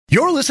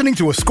You're listening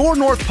to a Score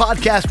North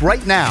podcast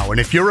right now, and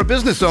if you're a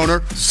business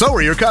owner, so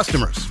are your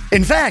customers.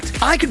 In fact,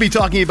 I could be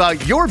talking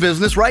about your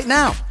business right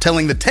now,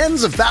 telling the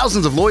tens of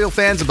thousands of loyal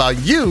fans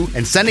about you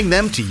and sending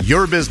them to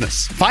your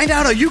business. Find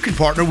out how you can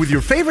partner with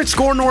your favorite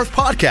Score North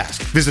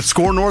podcast. Visit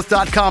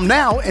scorenorth.com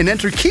now and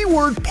enter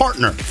keyword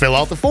partner. Fill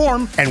out the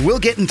form, and we'll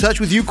get in touch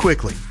with you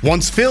quickly.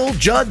 Once Phil,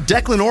 Judd,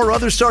 Declan, or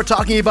others start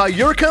talking about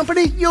your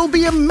company, you'll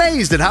be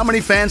amazed at how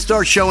many fans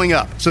start showing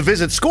up. So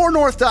visit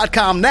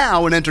scorenorth.com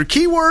now and enter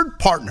keyword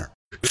partner.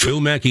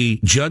 Phil Mackey,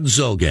 Judd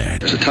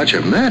Zulgad. There's a touch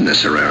of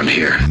madness around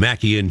here.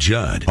 Mackey and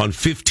Judd on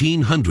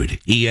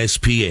 1500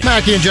 ESPN.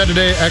 Mackey and Judd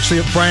today,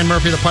 actually, Brian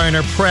Murphy, the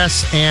Pioneer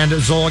Press, and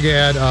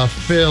Zulgad,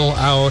 Phil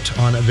out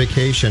on a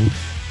vacation.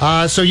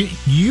 So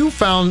you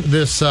found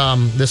this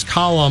this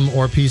column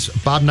or piece,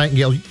 Bob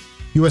Nightingale,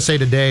 USA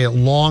Today,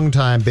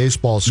 longtime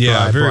baseball scribe.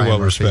 Yeah, very Brian well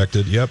Murphy.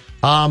 respected. Yep.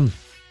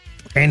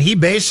 And he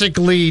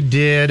basically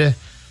did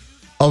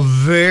a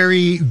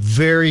very,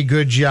 very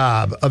good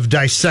job of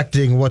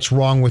dissecting what's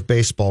wrong with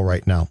baseball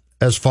right now,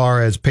 as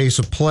far as pace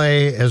of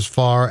play, as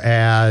far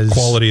as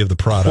Quality of the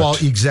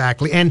product.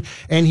 Exactly. And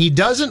he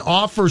doesn't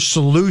offer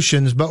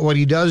solutions, but what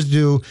he does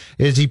do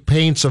is he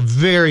paints a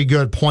very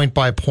good point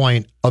by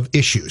point of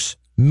issues,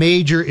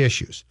 major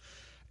issues.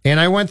 And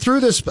I went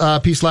through this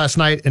piece last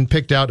night and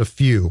picked out a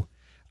few,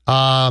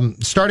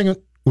 starting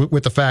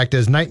with the fact,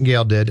 as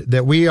Nightingale did,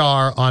 that we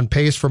are on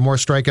pace for more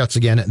strikeouts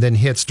again than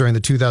hits during the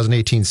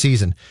 2018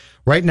 season.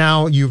 Right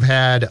now, you've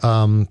had,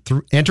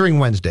 entering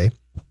Wednesday,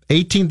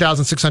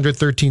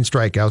 18,613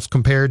 strikeouts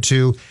compared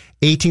to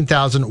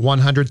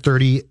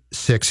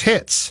 18,136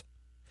 hits.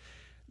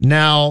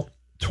 Now,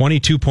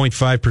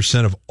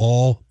 22.5% of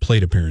all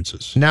plate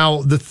appearances.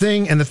 Now, the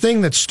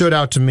thing that stood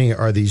out to me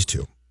are these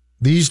two.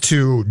 These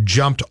two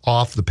jumped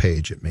off the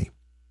page at me.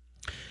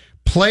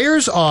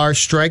 Players are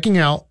striking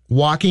out,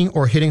 walking,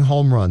 or hitting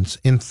home runs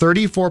in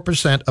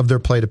 34% of their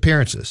plate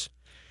appearances.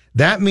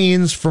 That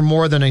means for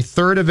more than a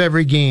third of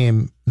every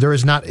game, there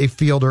is not a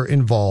fielder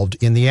involved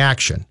in the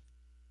action.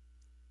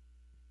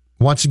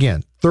 Once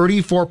again,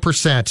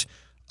 34%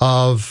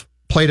 of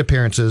plate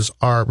appearances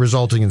are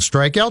resulting in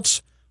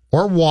strikeouts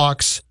or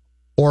walks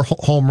or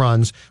home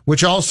runs,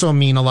 which also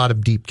mean a lot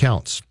of deep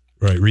counts.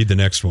 Right. Read the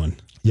next one.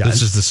 Yeah.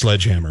 This is the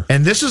sledgehammer.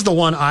 And this is the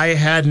one I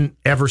hadn't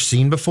ever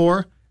seen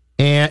before.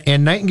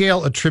 And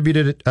Nightingale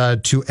attributed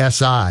it to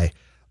SI,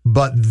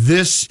 but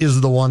this is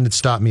the one that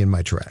stopped me in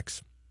my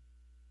tracks.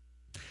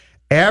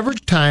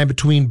 Average time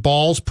between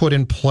balls put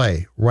in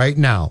play right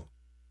now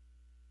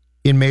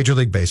in Major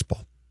League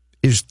Baseball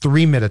is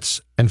 3 minutes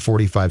and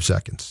 45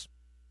 seconds.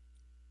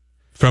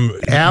 From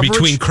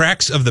between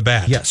cracks of the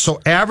bat. Yes,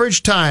 so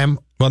average time.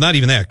 Well, not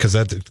even that, because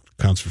that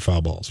counts for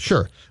foul balls.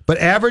 Sure, but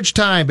average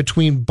time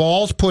between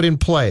balls put in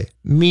play,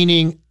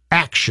 meaning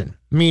action.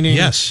 Meaning,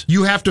 yes,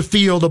 you have to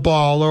field a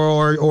ball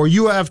or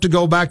you have to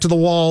go back to the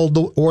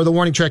wall or the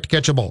warning track to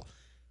catch a ball.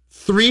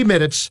 3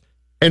 minutes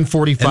and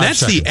 45 seconds.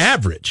 And that's the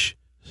average.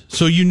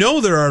 So you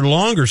know there are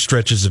longer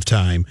stretches of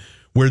time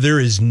where there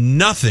is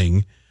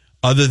nothing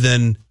other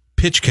than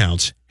pitch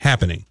counts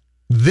happening.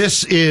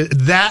 This is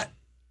that,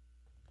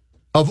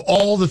 of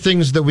all the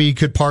things that we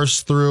could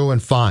parse through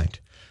and find,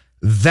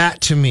 that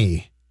to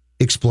me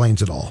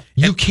explains it all.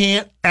 You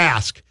can't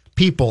ask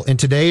people in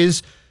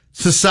today's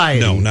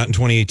society. No, not in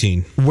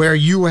 2018. Where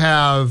you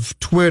have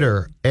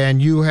Twitter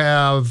and you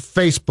have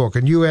Facebook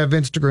and you have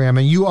Instagram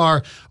and you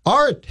are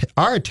our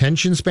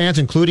attention spans,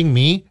 including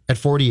me at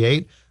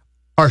 48,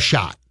 are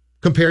shot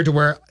compared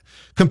to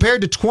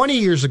 20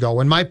 years ago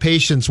when my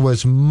patience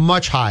was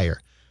much higher.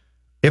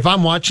 If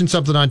I'm watching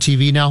something on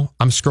TV now,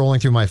 I'm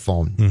scrolling through my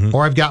phone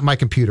or I've got my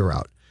computer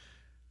out.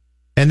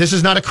 And this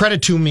is not a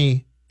credit to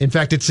me. In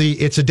fact, it's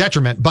a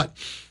detriment, but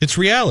it's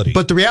reality.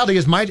 But the reality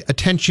is my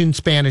attention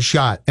span is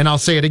shot. And I'll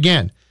say it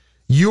again.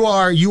 You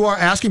are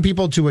asking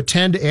people to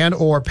attend and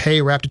or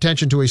pay rapt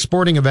attention to a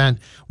sporting event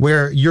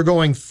where you're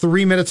going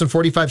 3 minutes and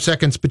 45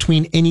 seconds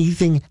between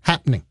anything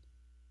happening.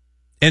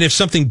 And if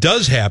something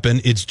does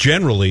happen, it's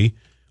generally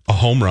a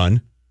home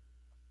run.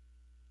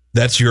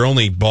 That's your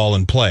only ball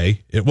in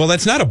play. Well,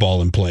 that's not a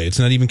ball in play. It's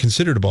not even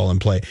considered a ball in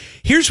play.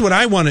 Here's what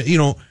I want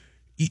to,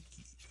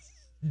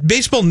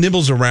 baseball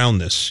nibbles around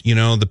this,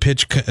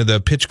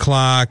 the pitch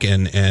clock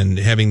and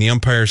having the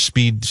umpire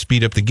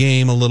speed up the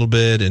game a little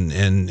bit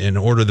and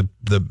order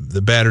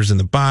the batters in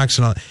the box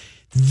and all.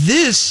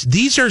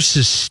 These are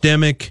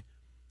systemic,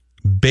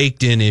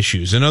 baked in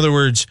issues. In other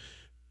words,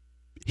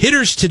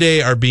 hitters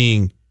today are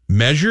being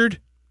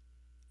measured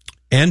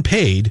and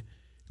paid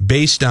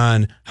based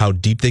on how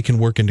deep they can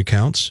work into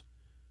counts,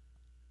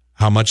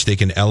 how much they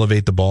can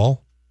elevate the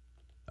ball.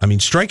 I mean,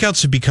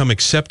 strikeouts have become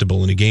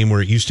acceptable in a game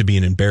where it used to be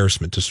an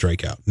embarrassment to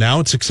strike out. Now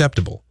it's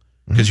acceptable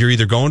because you're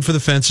either going for the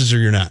fences or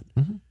you're not.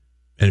 Mm-hmm.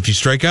 And if you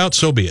strike out,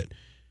 so be it.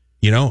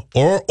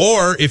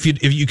 Or if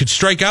you could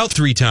strike out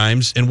 3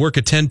 times and work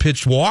a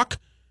 10-pitch walk,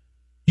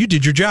 you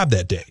did your job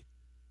that day.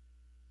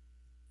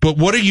 But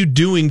what are you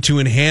doing to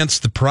enhance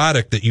the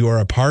product that you are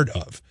a part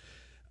of?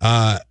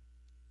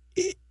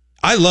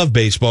 I love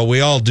baseball.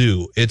 We all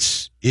do.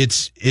 It's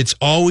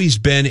always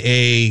been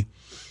a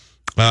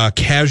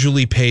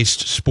casually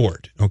paced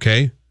sport.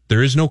 Okay,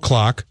 there is no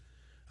clock.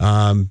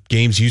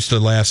 Games used to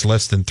last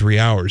less than 3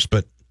 hours,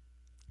 but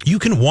you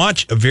can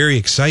watch a very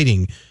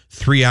exciting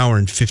 3 hour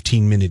and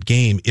 15-minute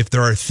game if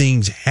there are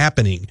things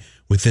happening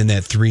within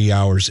that 3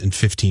 hours and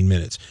 15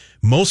 minutes.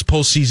 Most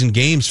postseason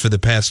games for the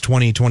past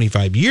 20,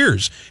 25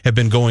 years have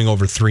been going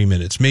over 3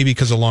 minutes, maybe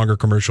because of longer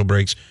commercial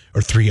breaks,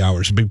 or 3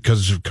 hours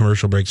because of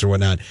commercial breaks or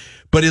whatnot.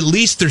 But at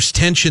least there's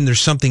tension, there's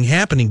something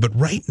happening. But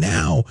right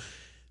now,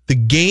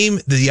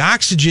 the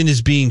oxygen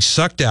is being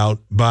sucked out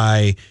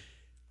by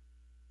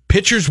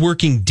pitchers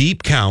working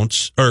deep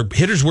counts, or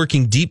hitters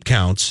working deep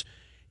counts,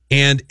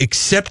 and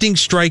accepting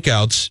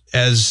strikeouts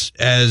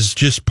as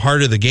just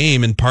part of the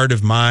game and part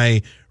of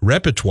my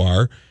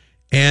repertoire,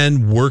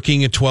 and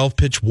working a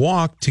 12-pitch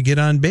walk to get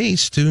on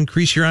base to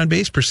increase your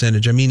on-base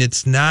percentage. I mean,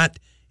 it's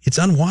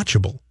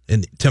unwatchable.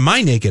 And to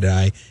my naked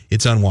eye,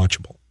 it's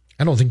unwatchable.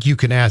 I don't think you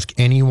can ask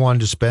anyone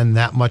to spend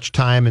that much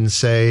time and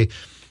say,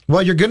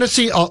 well, you're going to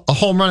see a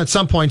home run at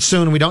some point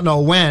soon, and we don't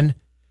know when.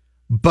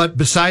 But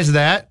besides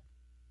that,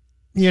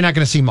 you're not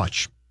going to see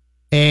much.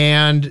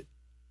 And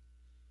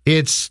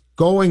it's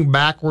going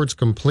backwards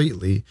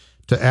completely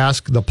to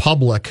ask the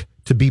public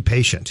to be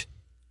patient.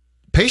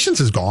 Patience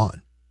is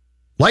gone.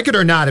 Like it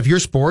or not, if you're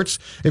sports,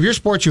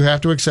 you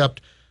have to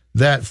accept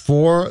that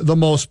for the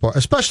most part,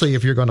 especially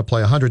if you're going to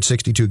play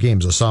 162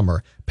 games a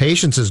summer,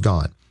 patience is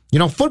gone. You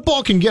know,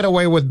 football can get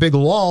away with big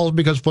lulls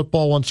because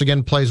football, once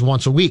again, plays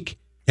once a week.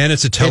 And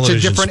it's a television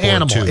It's a different sport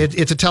animal.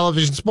 too. It's a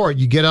television sport.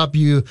 You get up,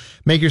 you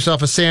make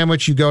yourself a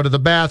sandwich, you go to the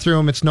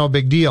bathroom. It's no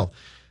big deal.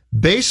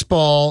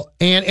 Baseball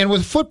and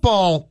with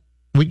football,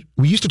 we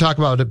used to talk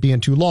about it being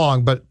too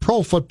long, but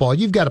pro football,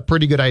 you've got a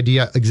pretty good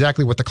idea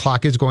exactly what the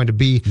clock is going to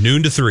be.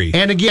 Noon to 3.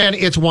 And again,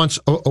 it's once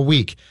a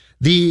week.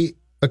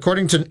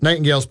 According to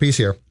Nightingale's piece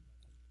here,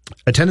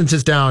 attendance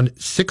is down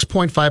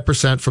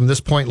 6.5% from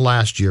this point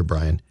last year,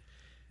 Brian.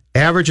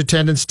 Average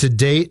attendance to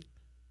date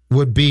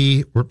would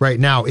be, right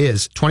now,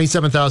 is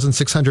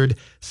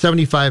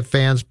 27,675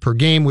 fans per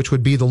game, which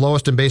would be the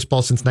lowest in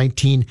baseball since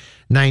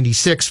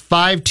 1996.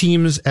 5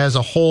 teams as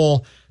a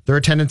whole, their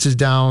attendance is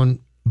down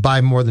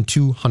by more than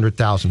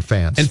 200,000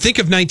 fans. And think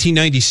of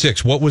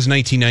 1996. What was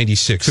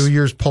 1996? 2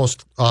 years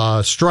post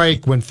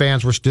strike, when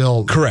fans were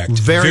still correct,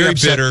 very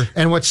upset. bitter.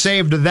 And what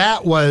saved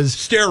that was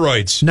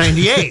steroids.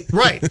 98,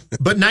 right?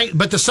 But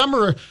the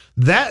summer,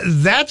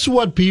 that's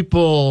what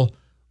people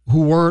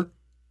who weren't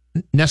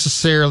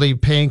necessarily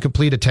paying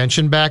complete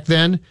attention back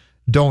then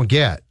don't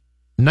get.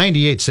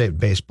 98 saved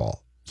baseball.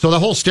 So the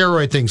whole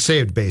steroid thing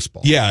saved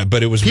baseball. Yeah,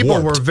 but it was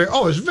people warped. were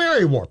it was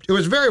very warped. It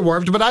was very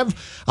warped. But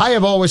I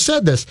have always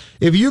said this: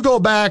 if you go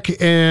back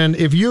and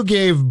if you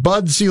gave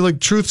Bud Selig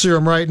Truth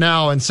Serum right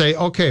now and say,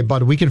 "Okay,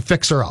 Bud, we can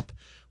fix her up.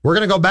 We're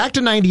going to go back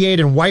to 98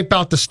 and wipe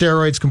out the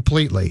steroids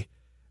completely,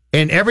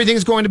 and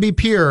everything's going to be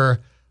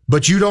pure."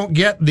 But you don't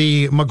get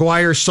the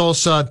Maguire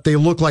Sosa, they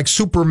look like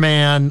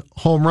Superman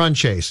home run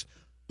chase.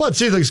 Bud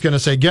Selig's going to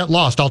say, "Get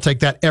lost. I'll take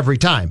that every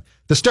time.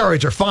 The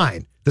steroids are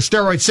fine. The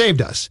steroids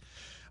saved us."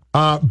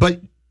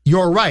 But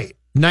you're right.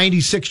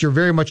 96, you're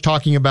very much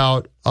talking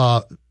about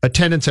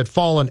attendance had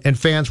fallen and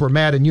fans were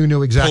mad, and you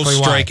knew exactly why.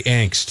 Post-strike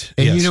angst.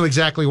 And yes. you knew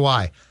exactly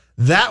why.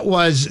 That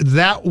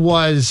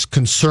was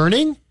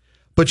concerning,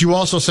 but you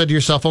also said to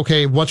yourself,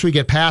 okay, once we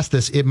get past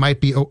this, it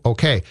might be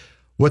okay.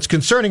 What's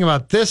concerning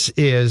about this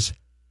is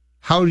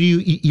how do you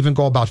even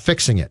go about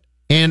fixing it?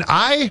 And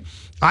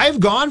I've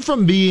gone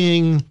from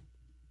being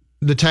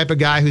the type of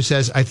guy who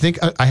says, I think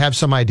I have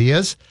some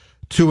ideas,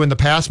 to in the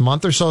past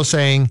month or so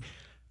saying,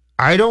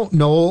 I don't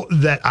know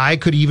that I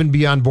could even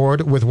be on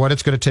board with what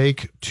it's going to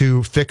take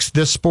to fix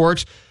this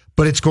sport,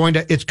 but it's going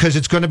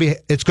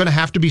to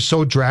have to be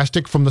so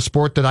drastic from the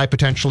sport that I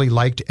potentially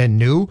liked and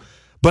knew.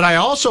 But I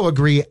also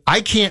agree, I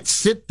can't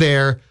sit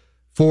there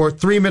for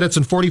 3 minutes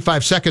and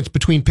 45 seconds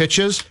between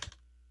pitches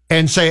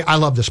and say, I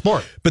love the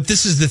sport. But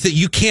this is the thing.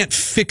 You can't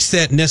fix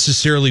that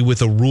necessarily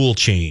with a rule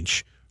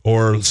change,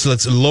 or so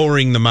that's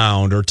lowering the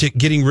mound, or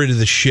getting rid of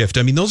the shift.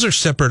 I mean, those are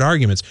separate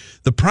arguments.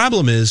 The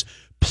problem is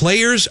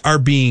players are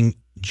being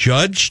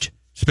judged,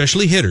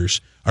 especially hitters,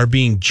 are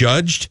being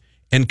judged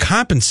and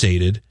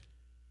compensated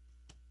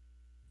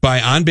by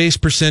on-base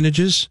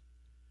percentages,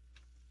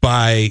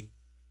 by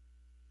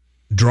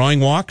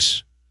drawing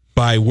walks,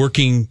 by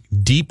working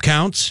deep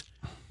counts,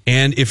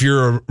 and if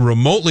you're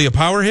remotely a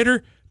power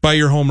hitter, by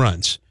your home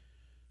runs.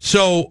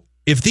 So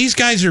if these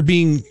guys are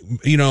being,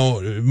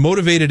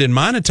 motivated and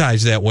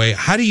monetized that way,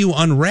 how do you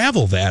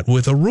unravel that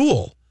with a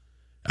rule?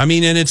 I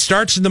mean, and it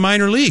starts in the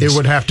minor leagues. It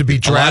would have to be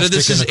drastic. A lot of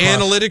this is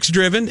analytics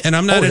driven, and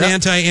I'm not an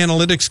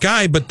anti-analytics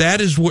guy, but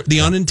that is what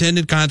the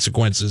unintended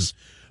consequences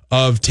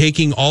of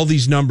taking all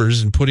these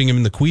numbers and putting them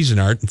in the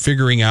Cuisinart and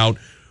figuring out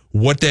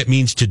what that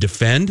means to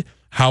defend,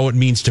 how it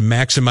means to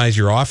maximize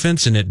your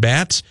offense and at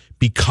bats.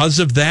 Because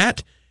of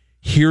that,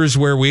 here's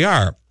where we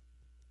are.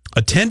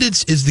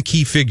 Attendance is the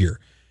key figure,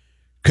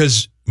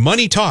 because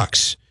money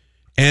talks.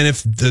 And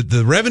if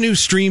the revenue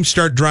streams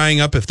start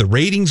drying up, if the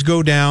ratings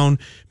go down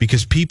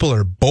because people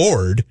are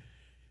bored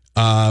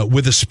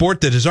with a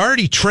sport that is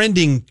already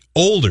trending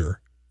older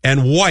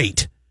and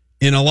white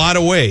in a lot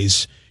of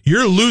ways.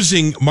 You're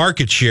losing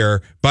market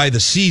share by the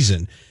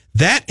season.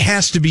 That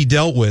has to be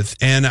dealt with.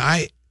 And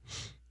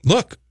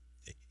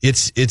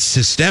it's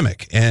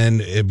systemic.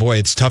 And boy,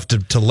 it's tough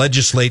to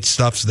legislate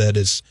stuff that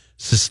is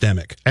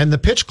systemic. And the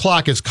pitch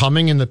clock is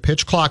coming, and the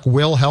pitch clock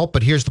will help.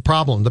 But here's the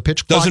problem: the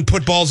pitch clock doesn't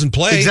put balls in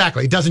play.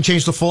 Exactly. It doesn't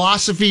change the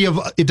philosophy of.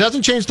 It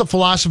doesn't change the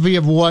philosophy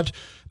of what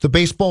the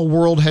baseball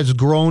world has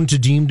grown to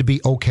deem to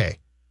be okay.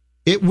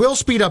 It will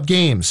speed up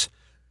games,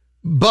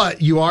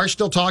 but you are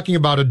still talking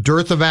about a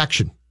dearth of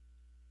action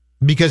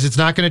because it's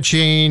not going to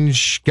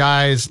change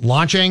guys'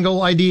 launch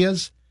angle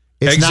ideas.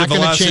 It's exit not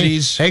going to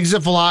velocities. change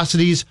exit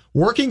velocities,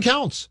 working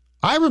counts.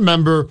 I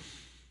remember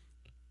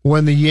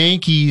when the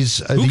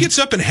Yankees. Who gets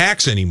up and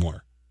hacks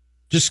anymore?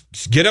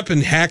 Just get up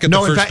and hack at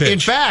the first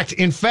pitch.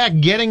 In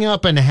fact, getting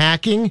up and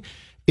hacking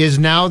is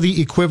now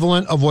the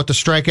equivalent of what the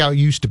strikeout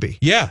used to be.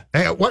 Yeah.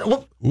 Hey,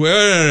 No,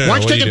 why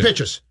aren't you taking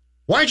pitches?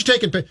 Why aren't you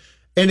taking pitches?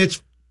 And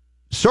it's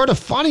sort of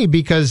funny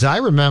because I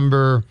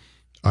remember,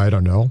 I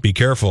don't know. Be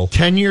careful.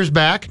 10 years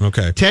back.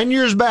 Okay. 10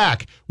 years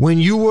back when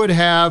you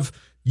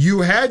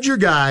had your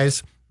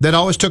guys that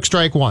always took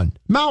strike one.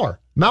 Mauer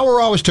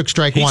always took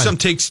strike one. Some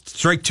takes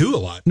strike two a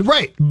lot.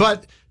 Right.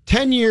 But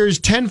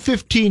 10,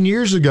 15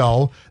 years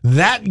ago,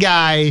 that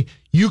guy,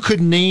 you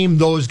could name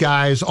those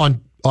guys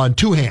on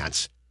two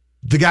hands.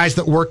 The guys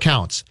that work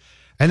counts.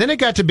 And then it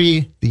got to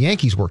be the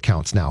Yankees work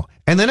counts now.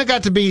 And then it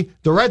got to be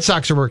the Red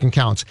Sox are working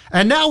counts.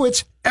 And now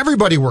it's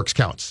everybody works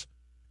counts.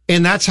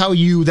 And that's how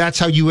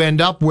you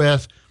end up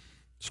with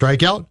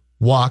strikeout,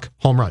 walk,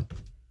 home run.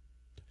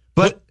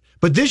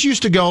 But this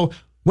used to go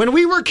when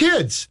we were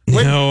kids.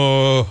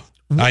 No,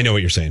 I know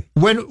what you're saying.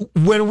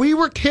 When we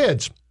were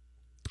kids,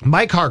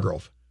 Mike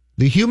Hargrove,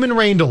 the human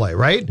rain delay,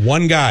 right?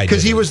 One guy.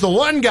 Because he was the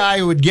one guy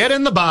who would get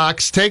in the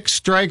box, take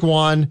strike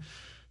one,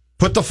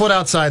 put the foot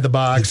outside the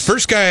box.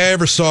 First guy I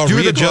ever saw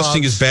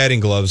readjusting his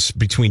batting gloves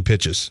between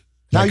pitches.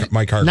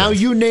 Mike Hargrove. Now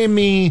you name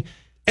me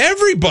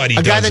everybody a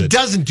does guy that it.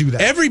 doesn't do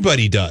that.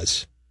 Everybody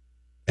does.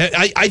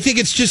 I think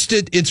it's just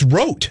it's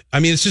rote.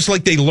 I mean, it's just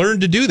like they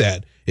learned to do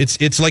that.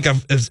 It's like a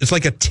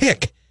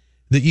tick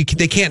that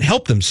they can't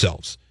help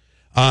themselves.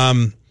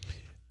 I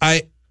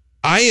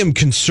am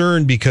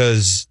concerned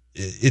because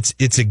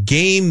it's a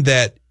game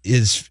that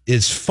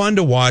is fun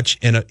to watch,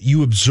 and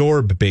you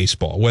absorb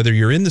baseball, whether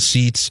you're in the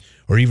seats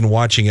or even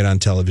watching it on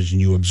television.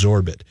 You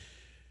absorb it.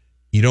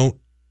 You don't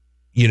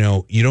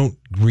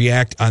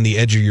react on the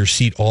edge of your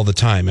seat all the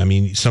time. I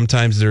mean,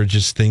 sometimes there are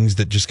just things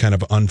that just kind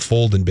of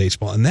unfold in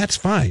baseball, and that's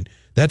fine.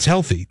 That's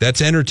healthy.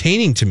 That's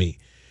entertaining to me.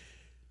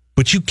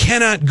 But you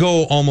cannot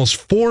go almost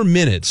 4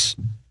 minutes,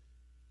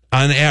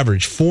 on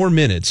average, 4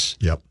 minutes,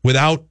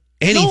 without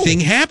anything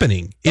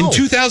happening in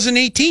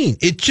 2018.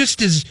 It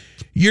just is.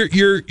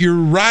 You're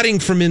rotting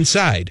from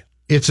inside.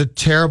 It's a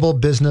terrible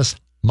business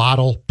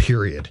model,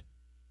 period.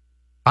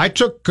 I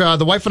took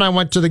the wife and I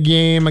went to the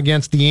game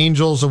against the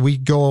Angels a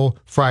week ago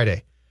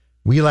Friday.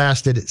 We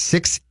lasted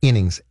 6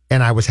 innings,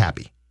 and I was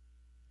happy.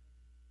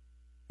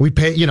 We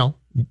pay, you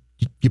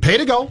pay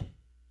to go,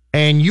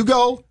 and you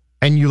go,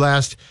 and you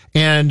last,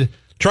 and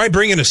try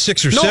bringing a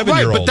 6 or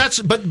 7-year-old.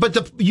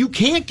 But you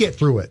can't get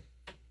through it.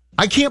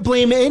 I can't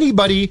blame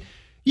anybody.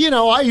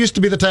 I used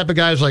to be the type of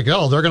guy who's like,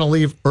 oh, they're going to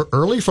leave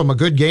early from a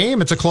good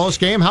game. It's a close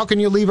game. How can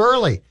you leave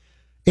early?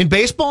 In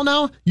baseball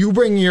now, you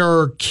bring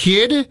your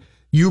kid.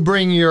 You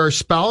bring your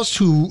spouse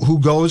who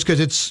goes because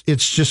it's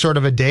just sort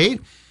of a date.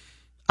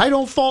 I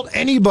don't fault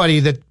anybody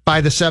that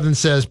by the 7th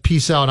says,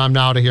 peace out, I'm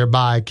out of here,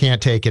 bye, I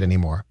can't take it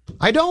anymore.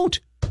 I don't.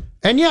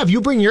 And yeah, if you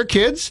bring your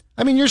kids,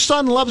 I mean, your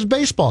son loves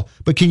baseball,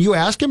 but can you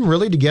ask him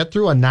really to get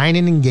through a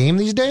 9-inning game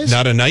these days?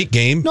 Not a night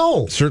game.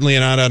 No. Certainly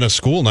not on a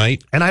school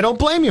night. And I don't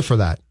blame you for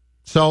that.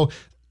 So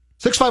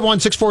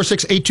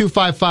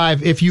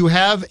 651-646-8255. If you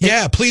have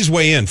please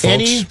weigh in, folks.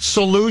 Any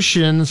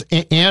solutions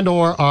and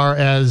or are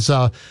as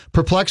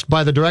perplexed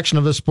by the direction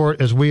of the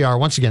sport as we are,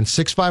 once again,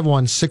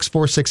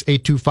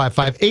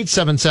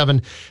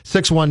 651-646-8255,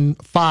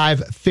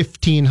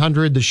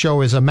 877-615-1500. The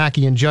show is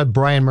Mackey and Judd.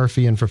 Brian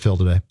Murphy in for Phil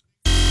today.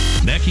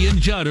 Mackey and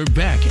Judd are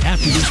back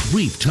after this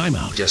brief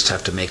timeout. Just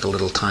have to make a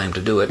little time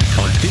to do it.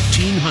 On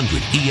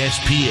 1500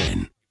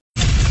 ESPN.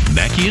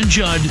 Mackey and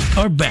Judd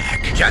are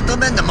back.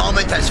 Gentlemen, the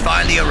moment has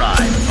finally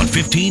arrived. On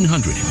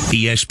 1500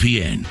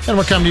 ESPN. And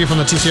we're coming to you from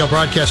the TCL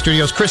Broadcast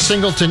Studios. Chris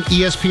Singleton,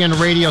 ESPN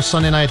Radio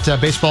Sunday Night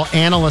Baseball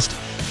analyst,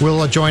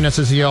 will join us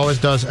as he always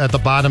does at the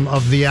bottom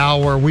of the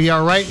hour. We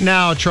are right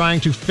now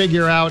trying to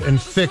figure out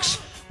and fix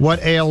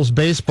what ails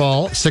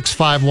baseball.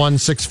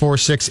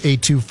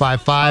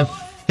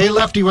 651-646-8255. Hey,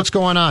 Lefty, what's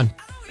going on?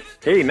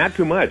 Hey, not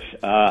too much.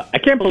 I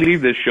can't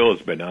believe this show has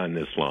been on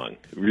this long.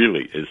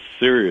 Really,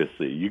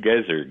 seriously. You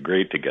guys are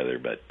great together,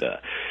 but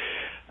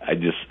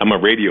I'm a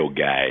radio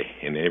guy,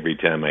 and every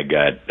time I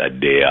got a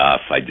day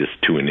off, I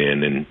just tune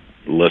in and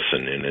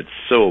listen, and it's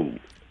so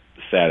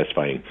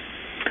satisfying.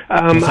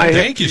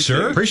 Thank you,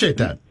 sir. Appreciate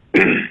that.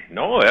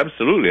 No,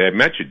 absolutely. I've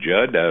met you,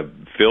 Judd.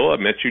 Phil, I've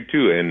met you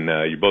too, and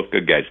you're both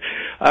good guys.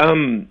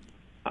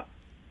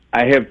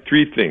 I have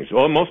 3 things.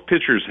 Well, most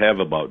pitchers have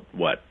about,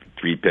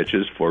 3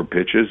 pitches, 4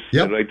 pitches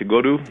Yep. I'd like to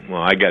go to?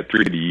 Well, I got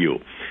 3 to you.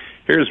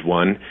 Here's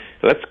one.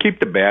 Let's keep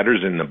the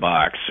batters in the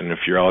box, and if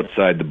you're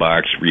outside the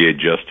box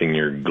readjusting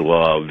your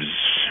gloves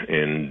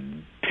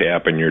and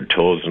tapping your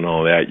toes and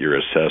all that, you're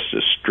assessed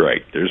a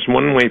strike. There's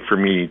one way for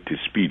me to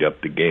speed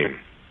up the game.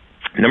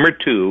 Number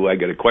 2, I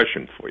got a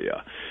question for you.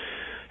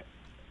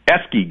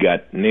 Esky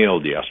got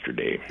nailed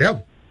yesterday.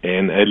 Yep.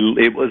 And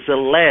it was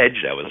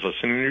alleged, I was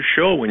listening to your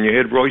show when you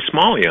had Roy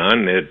Smalley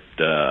on,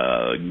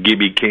 that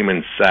Gibby came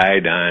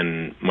inside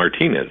on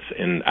Martinez,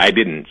 and I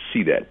didn't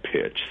see that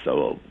pitch.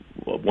 So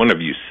one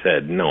of you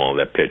said, no,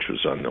 that pitch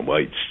was on the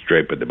white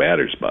stripe of the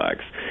batter's box.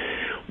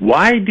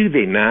 Why do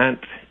they not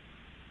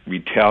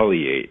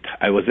retaliate?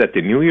 I was at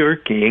the New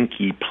York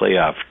Yankee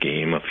playoff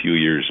game a few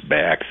years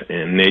back,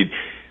 and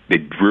they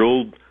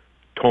drilled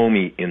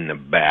Tomey in the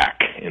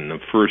back in the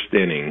first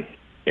inning,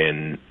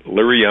 and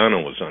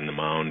Liriano was on the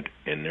mound,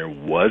 and there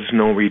was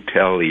no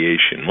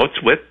retaliation.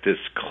 What's with this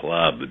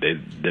club?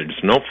 There's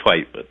no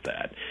fight with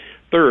that.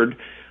 Third,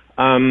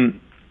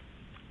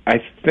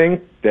 I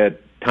think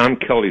that Tom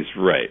Kelly's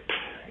right.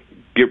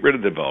 Get rid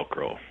of the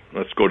Velcro.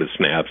 Let's go to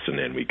snaps, and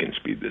then we can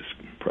speed this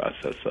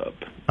process up.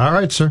 All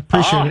right, sir.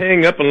 Appreciate I'll it.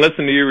 hang up and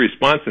listen to your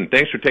response, and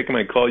thanks for taking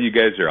my call. You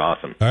guys are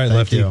awesome. All right, Thank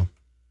Lefty. you.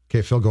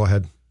 Okay, Phil, go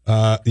ahead.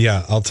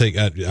 Yeah, I'll take.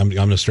 I'm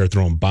going to start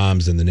throwing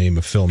bombs in the name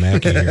of Phil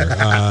Mackey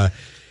here.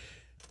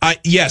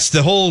 Yes,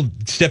 the whole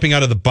stepping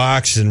out of the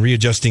box and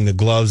readjusting the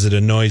gloves, it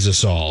annoys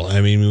us all. I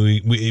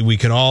mean, we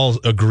can all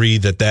agree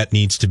that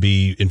needs to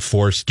be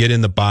enforced. Get in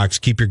the box,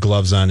 keep your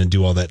gloves on, and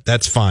do all that.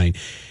 That's fine.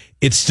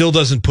 It still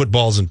doesn't put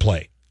balls in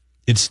play.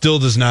 It still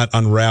does not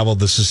unravel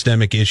the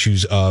systemic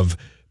issues of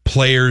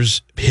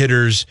players,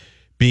 hitters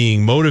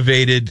being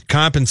motivated,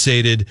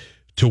 compensated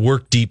to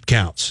work deep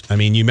counts. I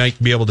mean, you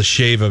might be able to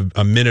shave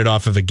a minute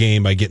off of a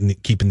game by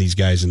keeping these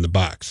guys in the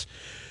box.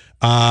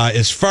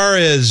 As far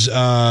as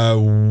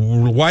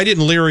why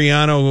didn't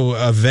Liriano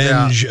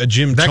avenge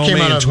Jim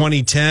Tomey in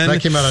 2010?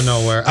 That came out of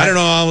nowhere. I don't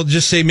know. I'll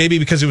just say maybe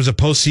because it was a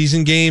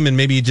postseason game and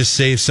maybe you just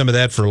save some of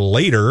that for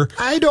later.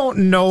 I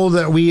don't know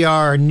that we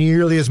are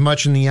nearly as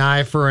much in the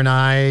eye for an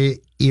eye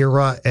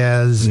era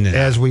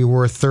as we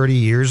were 30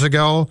 years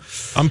ago.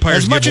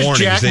 Umpires as much give as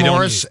warnings. Jack They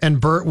Morris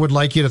and Bert would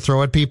like you to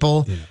throw at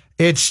people. Yeah.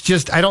 It's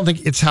just, I don't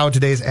think it's how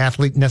today's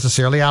athlete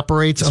necessarily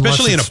operates.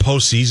 Especially in a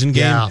postseason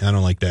game. Yeah. I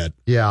don't like that.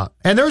 Yeah.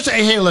 And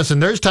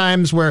there's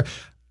times where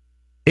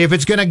if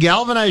it's going to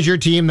galvanize your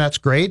team, that's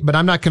great, but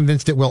I'm not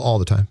convinced it will all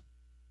the time.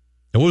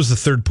 And what was the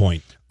third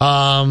point?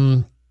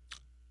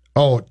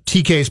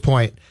 TK's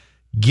point.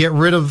 Get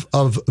rid of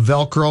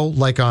Velcro,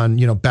 like on,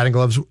 batting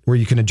gloves where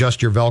you can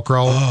adjust your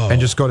Velcro and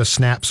just go to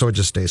snap so it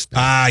just stays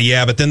snap.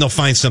 Yeah, but then they'll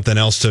find something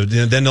else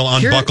then they'll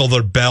unbuckle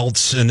their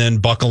belts and then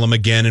buckle them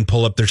again and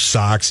pull up their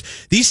socks.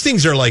 These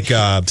things are like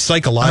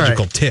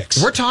psychological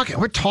ticks. We're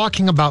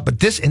talking about, but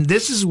this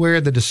is where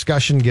the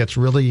discussion gets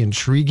really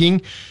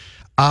intriguing.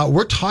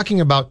 We're talking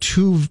about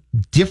two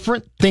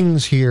different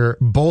things here,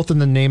 both in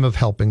the name of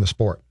helping the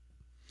sport.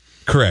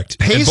 Correct.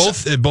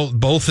 Pace, and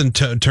both in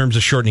terms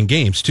of shortening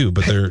games too,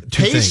 but they're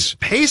two things.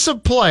 Pace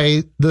of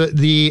play,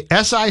 the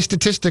SI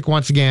statistic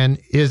once again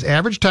is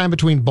average time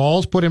between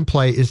balls put in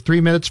play is 3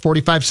 minutes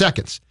 45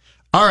 seconds.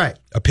 All right.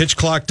 A pitch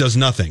clock does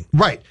nothing.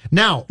 Right.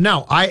 Now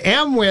I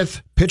am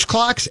with pitch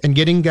clocks and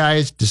getting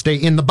guys to stay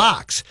in the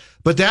box,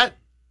 but that,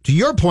 to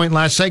your point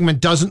last segment,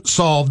 doesn't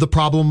solve the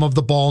problem of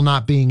the ball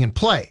not being in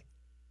play.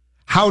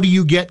 How do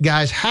you get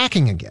guys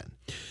hacking again?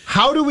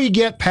 How do we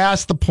get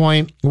past the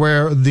point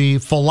where the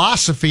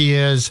philosophy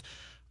is,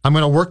 I'm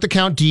going to work the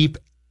count deep,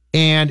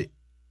 and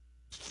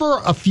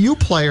for a few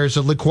players,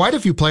 quite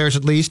a few players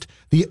at least,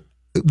 the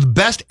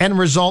best end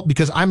result,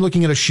 because I'm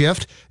looking at a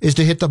shift, is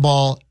to hit the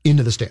ball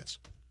into the stands.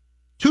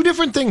 Two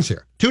different things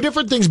here. Two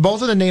different things,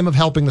 both in the name of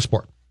helping the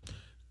sport. A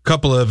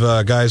couple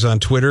of guys on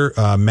Twitter,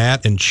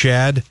 Matt and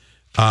Chad,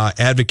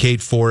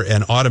 advocate for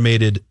an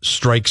automated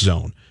strike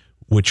zone,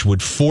 which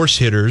would force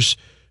hitters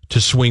to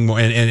swing more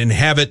and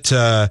have it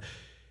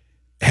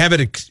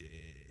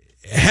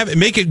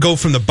make it go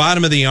from the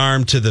bottom of the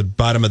arm to the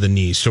bottom of the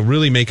knee. So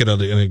really make it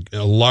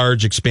a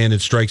large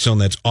expanded strike zone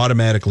that's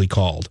automatically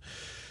called.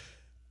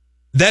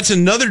 That's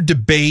another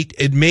debate.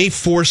 It may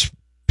force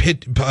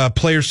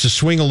players to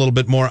swing a little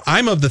bit more.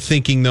 I'm of the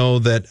thinking though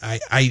that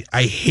I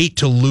hate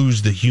to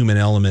lose the human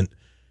element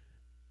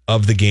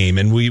of the game,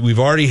 and we've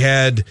already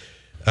had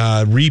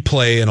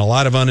replay and a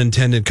lot of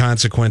unintended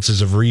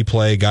consequences of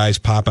replay, guys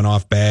popping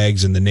off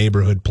bags in the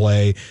neighborhood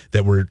play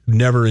that were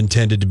never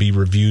intended to be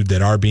reviewed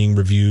that are being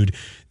reviewed.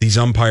 These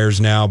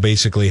umpires now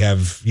basically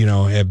have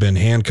been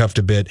handcuffed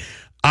a bit.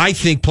 I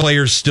think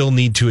players still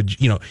need to,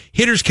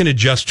 hitters can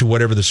adjust to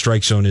whatever the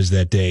strike zone is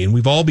that day. And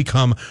we've all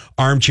become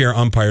armchair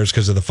umpires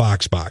because of the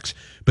Fox box.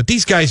 But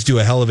these guys do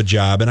a hell of a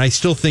job. And I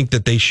still think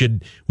that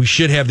we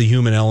should have the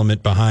human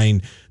element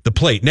behind the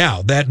plate.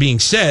 Now, that being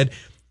said,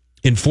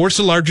 enforce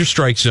a larger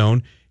strike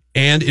zone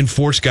and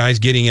enforce guys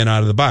getting in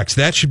out of the box.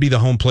 That should be the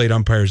home plate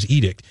umpire's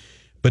edict.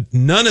 But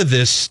none of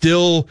this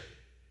still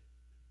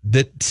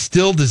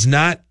does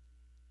not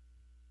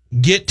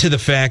get to the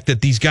fact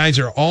that these guys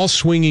are all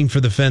swinging for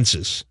the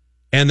fences.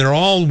 and they're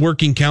all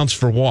working counts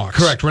for walks.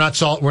 Correct. We're not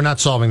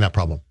solving that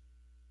problem.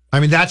 I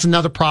mean, that's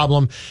another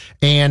problem.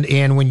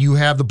 And when you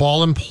have the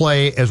ball in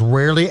play as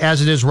rarely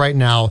as it is right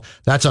now,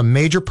 that's a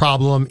major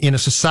problem in a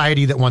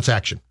society that wants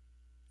action.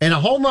 And a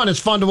home run is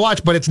fun to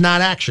watch, but it's not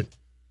action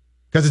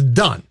because it's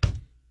done.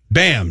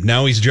 Bam!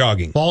 Now he's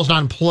jogging. Ball's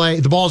not in play.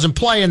 The ball's in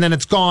play, and then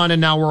it's gone, and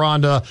now we're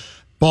on to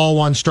ball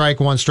one, strike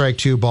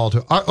two, ball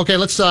two. Okay,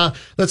 let's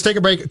take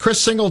a break.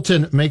 Chris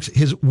Singleton makes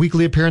his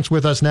weekly appearance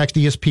with us next.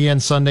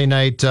 ESPN Sunday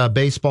Night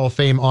Baseball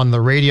fame on the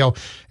radio.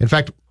 In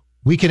fact,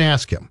 we can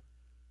ask him,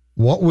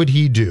 what would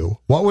he do?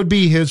 What would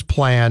be his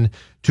plan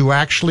to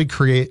actually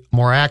create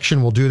more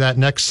action? We'll do that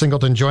next.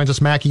 Singleton joins us.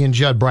 Mackey and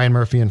Judd, Brian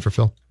Murphy in for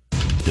Phil.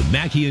 The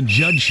Mackey and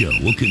Judd Show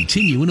will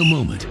continue in a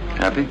moment.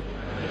 Happy?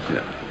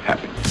 Yeah,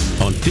 happy.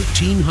 On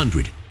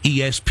 1500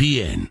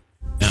 ESPN.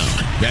 Now,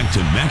 back to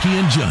Mackey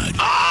and Judd.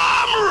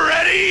 I'm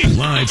ready.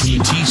 Live from the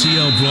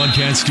TCL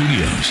Broadcast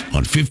Studios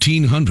on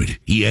 1500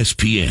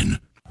 ESPN.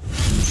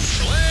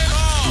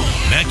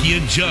 Mackey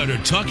and Judd are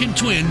talking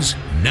Twins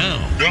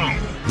now.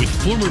 With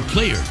former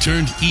player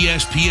turned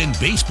ESPN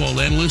baseball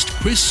analyst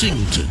Chris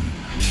Singleton.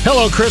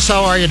 Hello, Chris.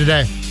 How are you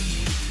today?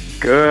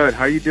 Good.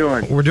 How you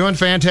doing? We're doing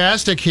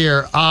fantastic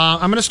here.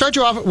 I'm going to start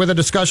you off with a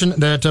discussion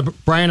that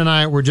Brian and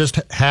I were just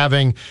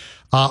having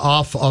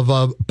off of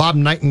a Bob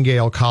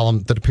Nightingale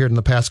column that appeared in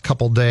the past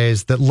couple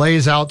days that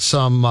lays out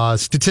some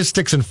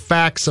statistics and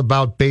facts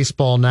about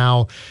baseball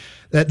now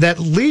that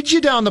leads you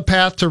down the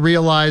path to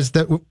realize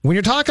that when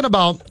you're talking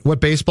about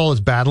what baseball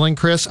is battling,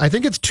 Chris, I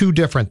think it's two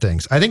different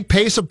things. I think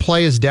pace of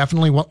play is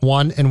definitely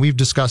one, and we've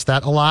discussed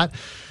that a lot.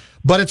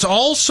 But it's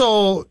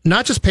also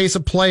not just pace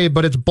of play,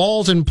 but it's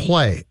balls in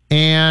play.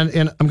 And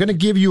I'm going to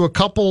give you a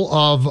couple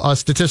of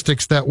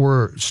statistics that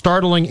were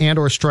startling and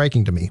or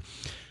striking to me.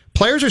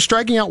 Players are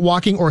striking out,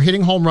 walking, or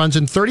hitting home runs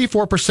in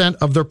 34%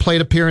 of their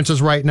plate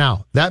appearances right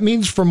now. That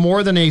means for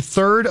more than a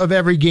third of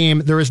every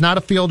game, there is not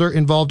a fielder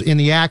involved in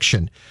the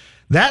action.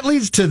 That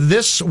leads to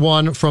this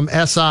one from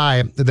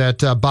SI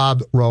that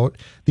Bob wrote.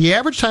 The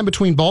average time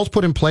between balls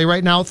put in play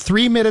right now,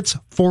 3 minutes,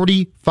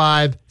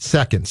 45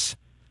 seconds.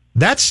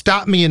 That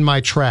stopped me in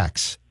my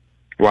tracks.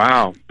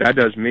 Wow, that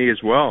does me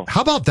as well.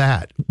 How about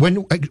that?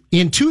 When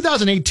in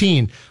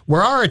 2018,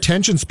 where our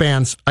attention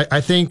spans,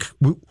 I think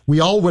we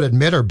all would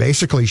admit are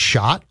basically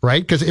shot,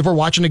 right? Because if we're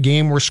watching a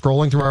game, we're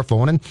scrolling through our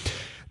phone, and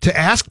to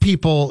ask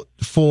people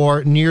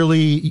for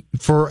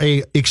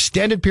a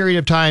extended period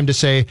of time to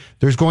say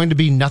there's going to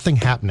be nothing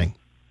happening.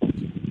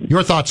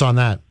 Your thoughts on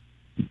that?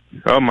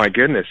 Oh my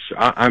goodness,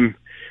 I'm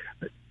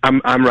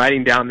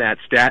writing down that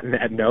stat and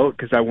that note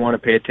because I want to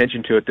pay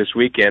attention to it this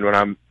weekend when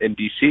I'm in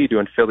D.C.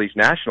 doing Phillies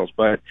Nationals.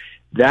 But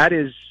that's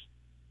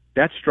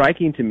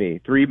striking to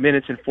me. 3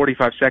 minutes and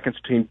 45 seconds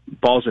between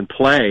balls in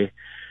play.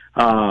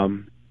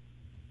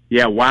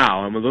 Yeah,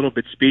 wow. I'm a little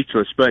bit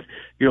speechless. But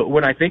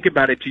when I think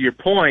about it, to your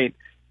point,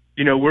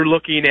 we're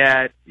looking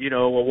at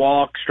a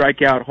walk,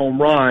 strikeout,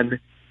 home run,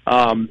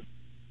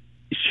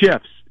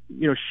 shifts.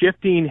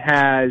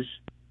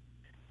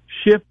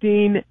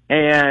 Shifting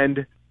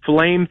and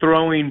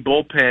flame-throwing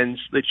bullpens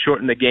that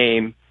shorten the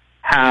game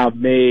have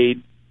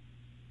made,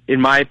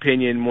 in my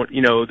opinion,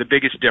 the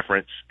biggest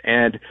difference.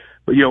 And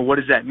what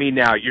does that mean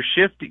now? You're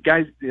shifting,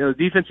 guys.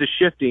 Defense is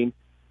shifting,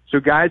 so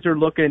guys are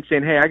looking and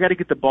saying, "Hey, I got to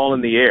get the ball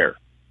in the air."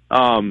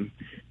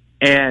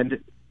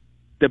 And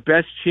the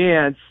best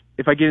chance,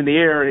 if I get in the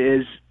air,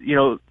 is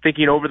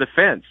thinking over the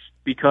fence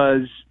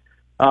because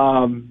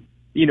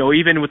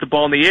even with the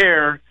ball in the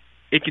air,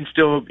 it can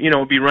still,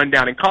 be run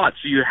down and caught.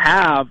 So you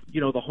have,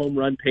 the home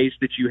run pace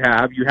that you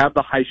have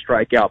the high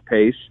strikeout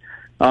pace,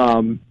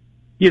 and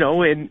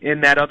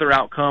that other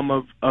outcome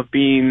of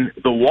being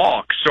the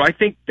walk. So I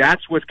think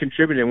that's what's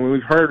contributing. When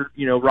we've heard,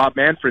 Rob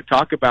Manfred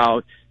talk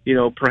about,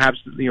 perhaps,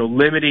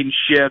 limiting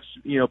shifts,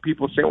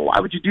 people say, well, why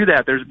would you do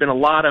that? There's been a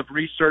lot of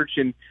research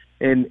and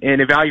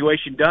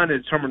evaluation done to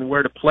determine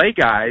where to play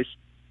guys,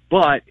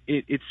 but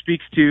it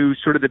speaks to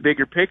sort of the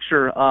bigger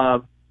picture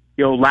of,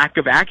 lack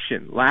of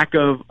action, lack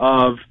of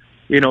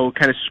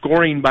kind of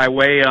scoring by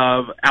way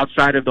of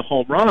outside of the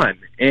home run.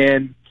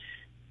 And,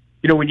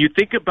 when you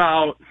think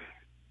about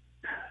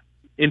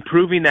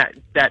improving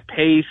that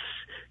pace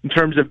in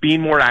terms of being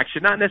more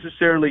action, not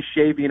necessarily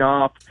shaving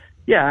off.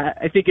 Yeah,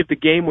 I think if the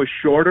game was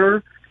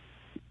shorter,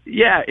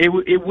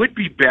 it would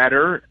be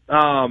better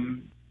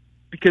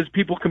because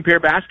people compare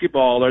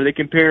basketball or they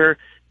compare,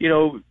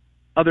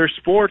 other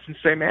sports and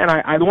say, man,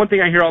 the one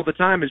thing I hear all the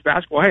time is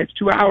basketball. Hey, it's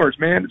 2 hours,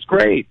 man. It's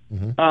great.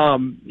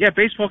 Mm-hmm.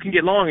 Baseball can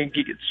get long and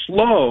can get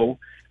slow.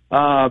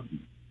 There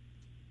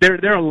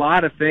are a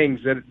lot of things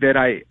that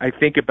I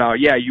think about.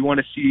 Yeah, you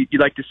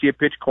like to see a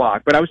pitch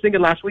clock. But I was thinking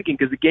last weekend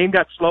because the game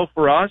got slow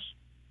for us,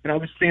 and I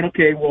was saying,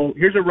 okay, well,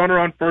 here's a runner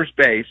on first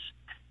base.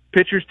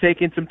 Pitcher's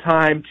taking some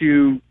time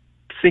to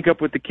sync up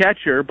with the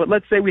catcher, but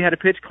let's say we had a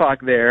pitch clock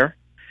there.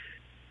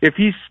 If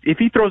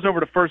he throws over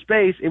to first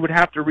base, it would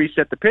have to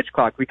reset the pitch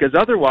clock because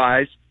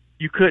otherwise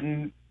you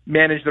couldn't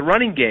manage the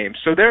running game.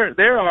 So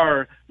there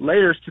are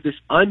layers to this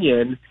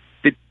onion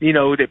that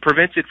that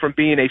prevents it from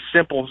being a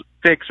simple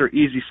fix or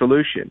easy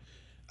solution.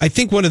 I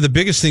think one of the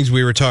biggest things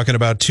we were talking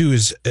about too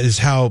is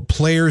how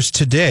players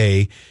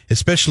today,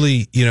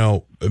 especially,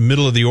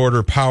 middle of the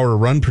order power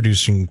run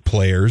producing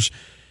players,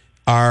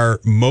 are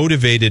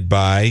motivated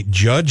by,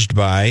 judged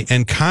by,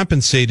 and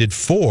compensated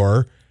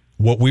for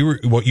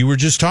what you were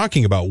just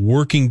talking about,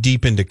 working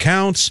deep into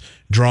counts,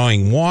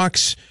 drawing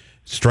walks,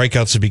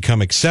 strikeouts have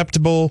become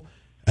acceptable,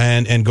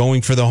 and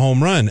going for the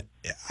home run.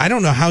 I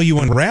don't know how you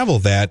unravel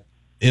that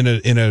in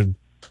a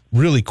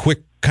really quick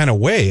kind of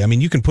way. I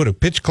mean, you can put a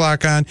pitch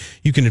clock on,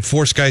 you can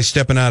enforce guys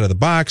stepping out of the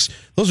box.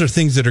 Those are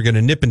things that are going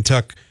to nip and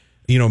tuck,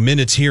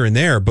 minutes here and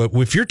there. But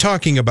if you're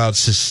talking about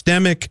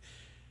systemic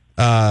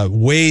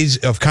ways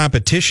of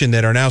competition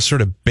that are now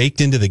sort of baked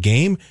into the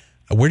game,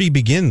 where do you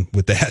begin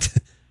with that?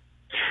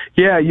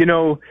 Yeah,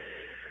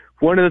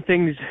 one of the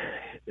things,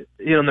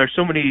 there's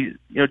so many,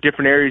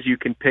 different areas you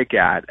can pick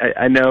at.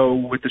 I know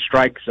with the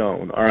strike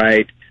zone, all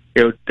right,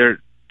 they're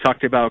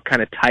talked about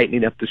kind of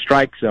tightening up the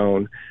strike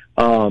zone,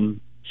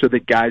 so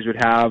that guys would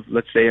have,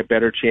 let's say, a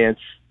better chance,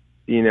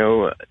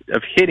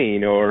 of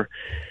hitting or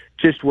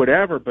just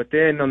whatever. But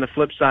then on the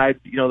flip side,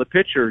 the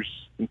pitchers,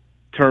 in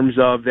terms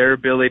of their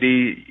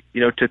ability,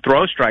 to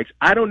throw strikes,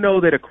 I don't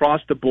know that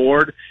across the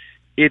board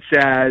it's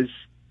as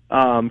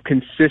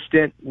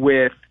consistent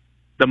with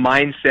the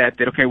mindset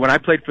that, okay, when I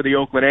played for the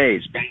Oakland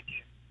A's,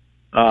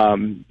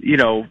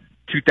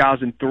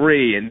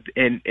 2003,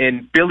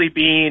 and Billy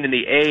Beane and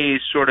the A's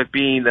sort of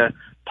being the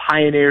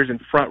pioneers and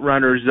front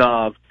runners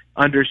of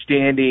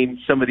understanding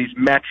some of these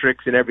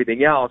metrics and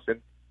everything else.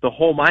 And the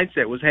whole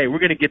mindset was, hey, we're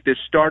going to get this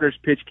starter's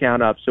pitch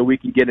count up so we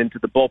can get into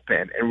the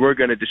bullpen, and we're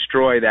going to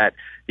destroy that,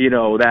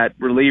 that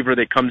reliever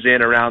that comes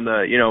in around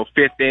the,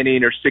 fifth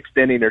inning or sixth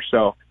inning or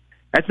so.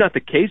 That's not the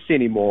case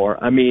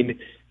anymore. I mean,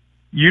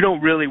 you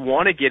don't really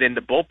want to get into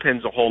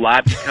bullpens a whole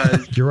lot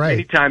because You're right.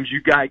 many times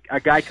you got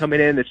a guy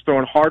coming in that's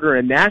throwing harder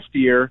and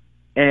nastier,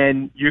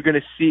 and you're going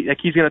to see, like,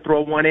 he's going to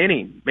throw one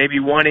inning, maybe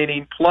 1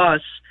 inning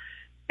plus,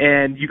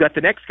 and you got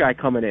the next guy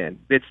coming in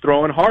that's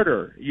throwing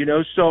harder,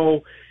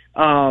 so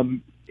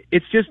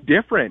it's just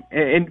different.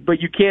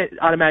 But you can't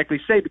automatically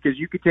say, because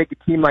you could take a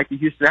team like the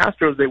Houston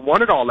Astros, they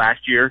won it all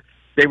last year.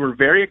 They were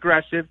very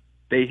aggressive.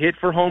 They hit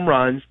for home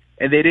runs,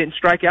 and they didn't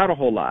strike out a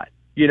whole lot,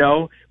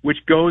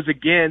 which goes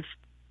against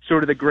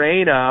sort of the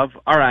grain of,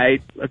 all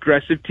right,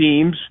 aggressive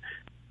teams,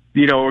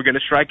 are going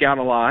to strike out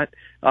a lot.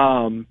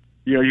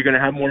 You're going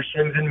to have more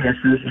swings and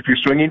misses. If you're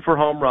swinging for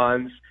home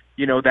runs,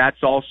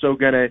 that's also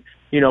going to,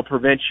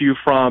 prevent you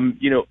from,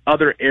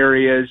 other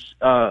areas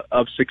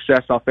of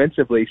success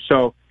offensively.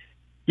 So,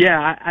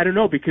 yeah, I don't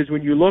know, because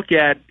when you look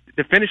at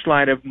the finish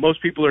line of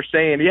most people are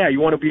saying, yeah,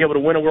 you want to be able to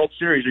win a World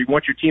Series, or you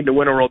want your team to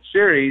win a World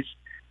Series,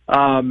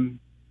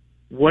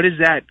 what is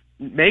that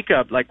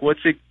makeup? Like, what's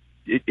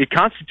it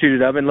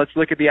constituted of? And let's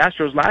look at the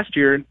Astros last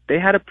year. They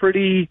had a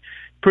pretty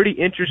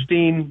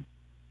interesting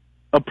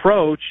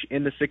approach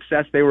in the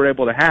success they were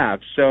able to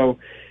have. So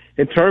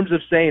in terms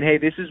of saying, hey,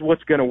 this is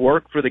what's going to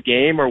work for the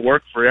game or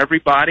work for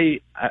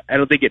everybody, I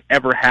don't think it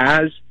ever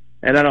has,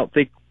 and I don't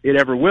think it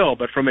ever will.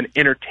 But from an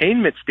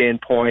entertainment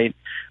standpoint,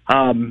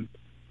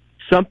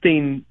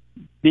 something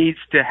needs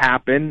to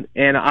happen,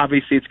 and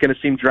obviously it's going to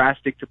seem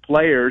drastic to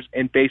players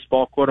and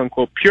baseball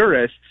quote-unquote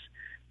purists,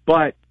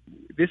 but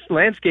this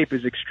landscape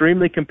is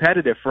extremely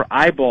competitive for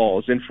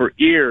eyeballs and for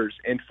ears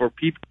and for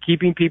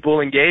keeping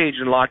people engaged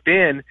and locked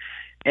in.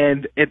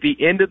 And at the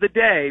end of the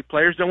day,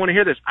 players don't want to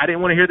hear this. I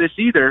didn't want to hear this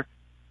either,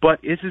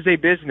 but this is a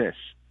business.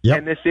 Yep.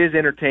 And this is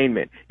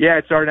entertainment. Yeah,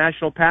 it's our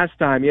national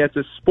pastime. Yeah, it's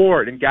a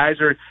sport. And guys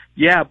are,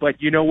 yeah,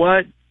 but you know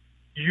what?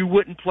 You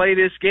wouldn't play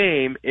this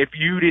game if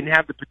you didn't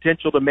have the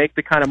potential to make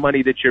the kind of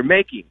money that you're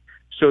making.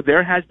 So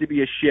there has to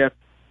be a shift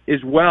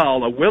as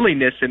well, a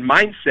willingness and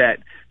mindset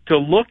to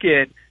look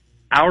at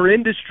our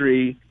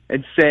industry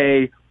and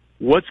say,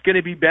 what's going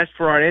to be best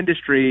for our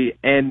industry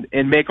and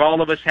make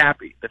all of us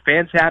happy. The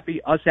fans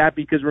happy, us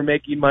happy because we're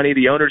making money,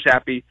 the owners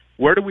happy.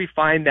 Where do we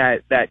find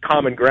that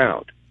common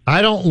ground?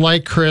 I don't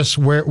like, Chris,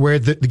 where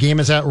the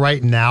game is at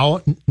right now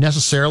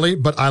necessarily,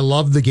 but I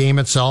love the game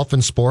itself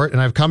and sport.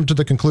 And I've come to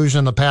the conclusion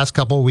in the past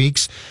couple of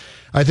weeks,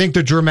 I think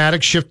the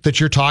dramatic shift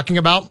that you're talking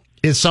about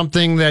is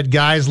something that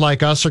guys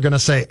like us are going to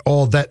say,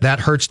 oh,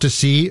 that hurts to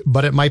see,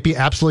 but it might be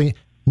absolutely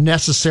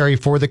necessary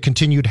for the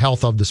continued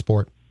health of the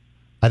sport.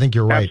 I think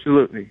you're right.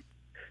 Absolutely.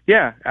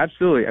 Yeah,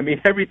 absolutely. I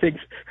mean, everything's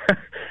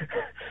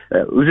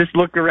just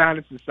look around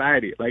in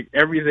society. Like,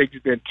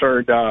 everything's been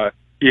turned, on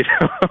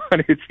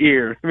its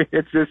ear. I mean,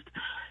 it's just,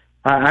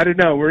 I don't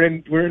know. We're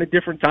in a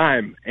different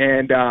time,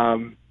 and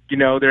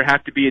there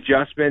have to be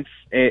adjustments,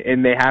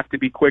 and they have to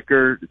be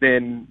quicker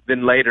than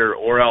later,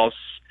 or else,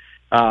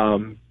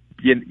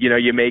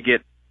 you may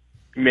get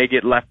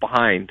left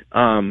behind.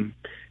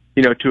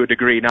 To a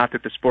degree. Not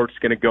that the sport's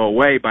going to go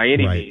away by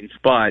any means,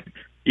 but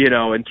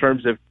in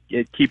terms of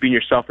keeping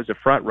yourself as a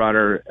front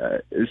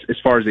runner, as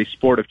far as a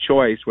sport of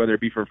choice, whether it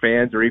be for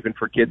fans or even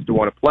for kids to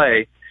want to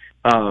play.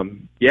 I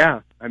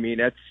mean,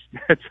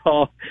 that's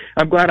all.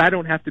 I'm glad I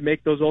don't have to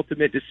make those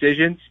ultimate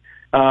decisions.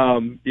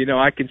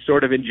 I can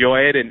sort of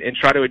enjoy it and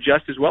try to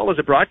adjust as well as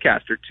a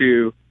broadcaster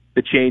to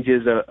the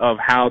changes of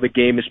how the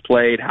game is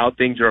played, how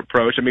things are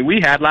approached. I mean, we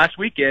had last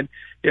weekend,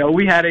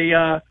 we had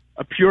a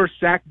pure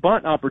sack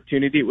bunt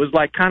opportunity. It was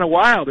like kind of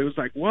wild. It was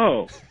like,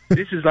 whoa,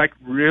 this is like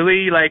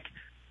really like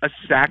a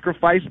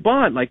sacrifice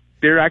bunt. Like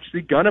they're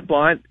actually going to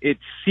bunt. It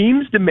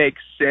seems to make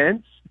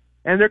sense,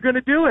 and they're going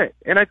to do it.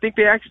 And I think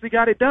they actually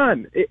got it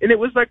done. And it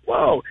was like,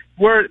 whoa,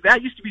 where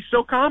that used to be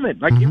so common.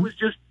 Like it was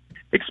just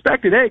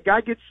expected. Hey,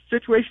 guy gets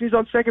situation, he's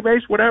on second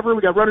base, whatever.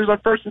 We got runners on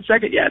first and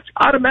second. Yeah, it's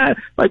automatic.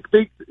 Like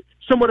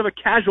somewhat of a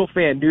casual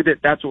fan knew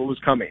that that's what was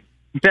coming.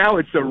 Now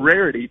it's a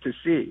rarity to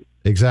see.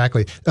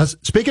 Exactly.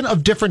 Speaking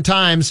of different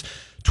times,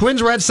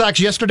 Twins Red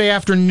Sox yesterday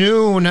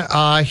afternoon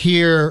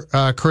here,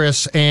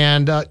 Chris,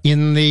 and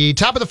in the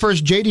top of the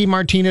first, JD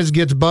Martinez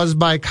gets buzzed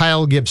by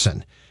Kyle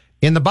Gibson.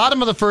 In the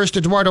bottom of the first,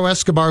 Eduardo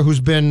Escobar,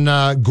 who's been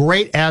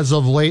great as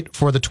of late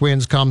for the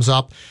Twins, comes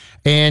up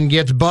and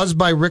gets buzzed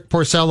by Rick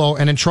Porcello,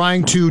 and in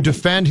trying to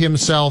defend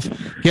himself,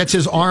 gets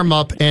his arm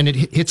up and it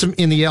hits him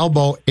in the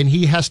elbow, and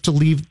he has to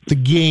leave the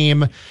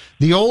game.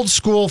 The old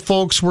school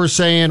folks were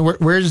saying,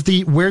 where's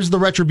the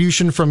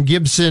retribution from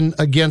Gibson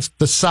against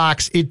the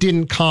Sox? It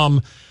didn't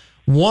come.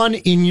 One,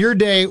 in your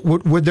day,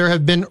 would there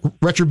have been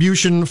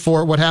retribution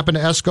for what happened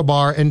to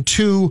Escobar? And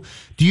two,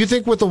 do you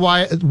think with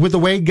the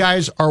way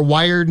guys are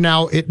wired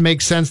now, it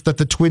makes sense that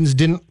the Twins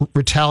didn't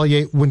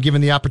retaliate when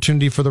given the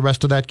opportunity for the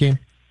rest of that game?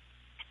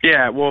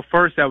 Yeah, well,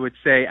 first I would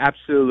say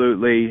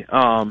absolutely.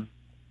 When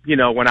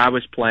I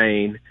was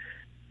playing,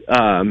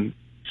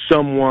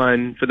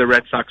 someone for the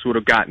Red Sox would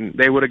have gotten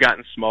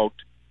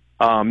smoked,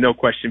 no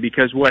question.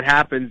 Because what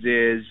happens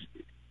is,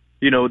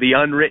 the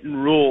unwritten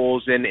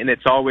rules, and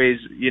it's always,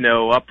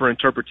 up for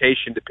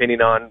interpretation depending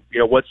on,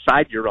 what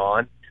side you're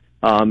on,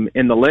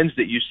 and the lens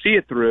that you see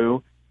it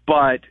through.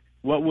 But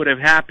what would have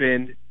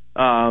happened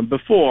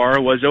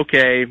before was,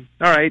 okay,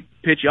 all right,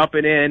 pitch up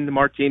and in,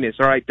 Martinez,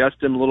 all right, dust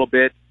him a little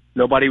bit.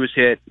 Nobody was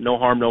hit, no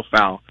harm, no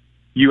foul.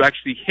 You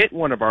actually hit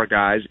one of our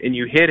guys, and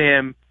you hit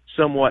him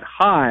somewhat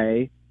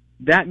high.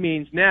 That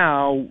means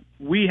now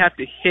we have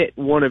to hit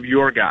one of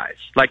your guys.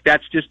 Like,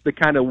 that's just the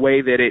kind of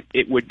way that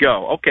it would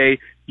go. Okay,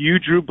 you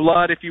drew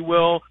blood, if you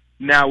will.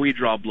 Now we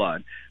draw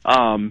blood.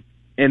 And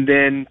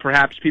then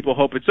perhaps people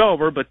hope it's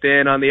over, but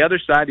then on the other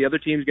side, the other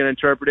team's going to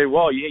interpret it,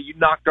 well, yeah, you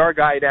knocked our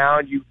guy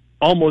down. You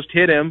almost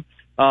hit him.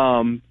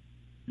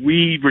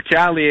 We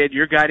retaliated.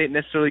 Your guy didn't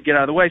necessarily get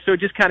out of the way. So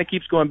it just kind of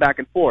keeps going back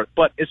and forth.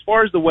 But as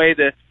far as the way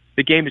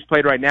the game is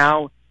played right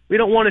now, we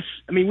don't want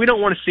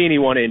to see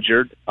anyone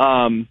injured.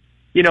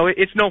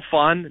 It's no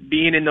fun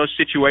being in those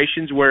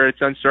situations where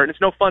it's uncertain. It's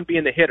no fun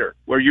being the hitter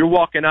where you're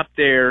walking up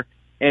there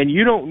and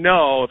you don't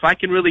know if I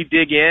can really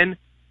dig in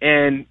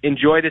and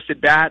enjoy this at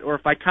bat, or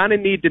if I kind of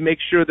need to make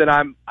sure that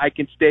I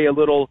can stay a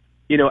little,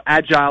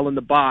 agile in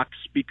the box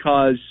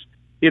because,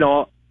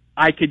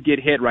 I could get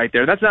hit right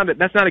there. That's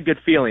not a good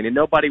feeling, and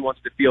nobody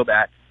wants to feel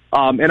that.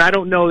 And I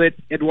don't know that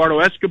Eduardo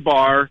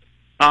Escobar,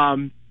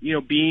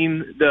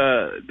 being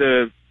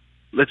the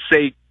let's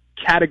say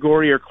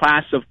category or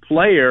class of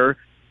player,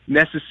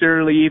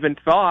 necessarily even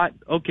thought,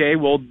 okay,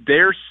 well,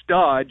 their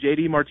stud,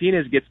 JD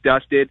Martinez, gets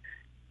dusted.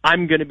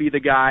 I'm going to be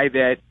the guy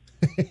that,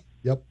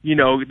 yep.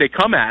 They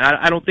come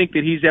at. I don't think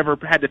that he's ever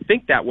had to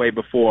think that way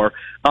before.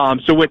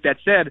 So with that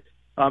said,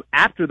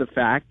 after the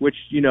fact, which,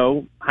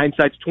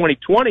 hindsight's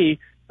 20/20,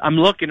 I'm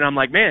looking and I'm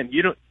like, man,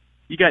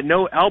 you got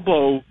no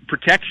elbow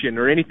protection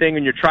or anything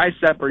in your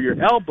tricep or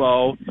your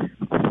elbow,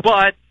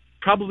 but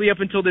probably up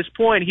until this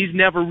point, he's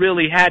never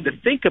really had to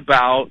think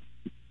about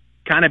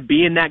kind of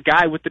being that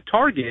guy with the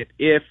target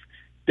if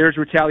there's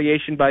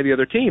retaliation by the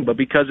other team. But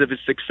because of his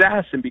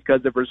success and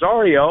because of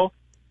Rosario,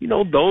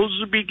 those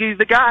would be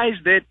the guys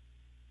that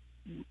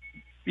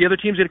the other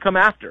team's going to come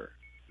after.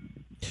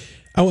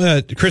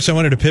 Chris, I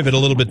wanted to pivot a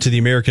little bit to the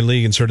American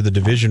League and sort of the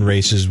division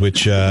races,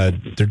 which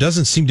there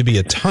doesn't seem to be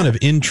a ton of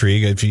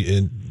intrigue, if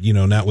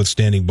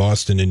notwithstanding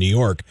Boston and New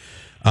York.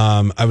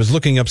 I was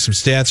looking up some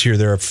stats here.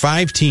 There are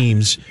 5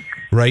 teams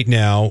right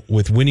now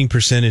with winning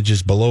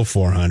percentages below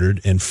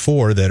 400 and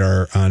 4 that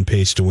are on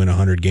pace to win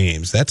 100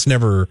 games. That's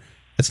never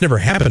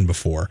happened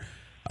before.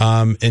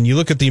 And you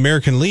look at the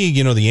American League,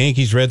 the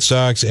Yankees, Red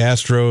Sox,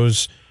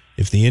 Astros.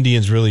 If the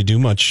Indians really do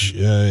much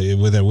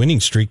with a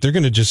winning streak, they're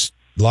going to just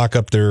lock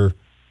up their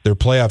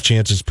playoff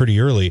chances pretty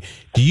early.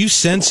 Do you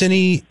sense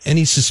any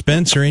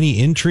suspense or any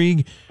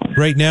intrigue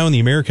right now in the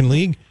American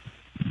League?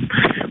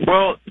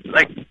 Well,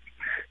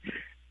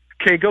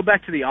 go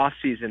back to the off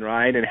season,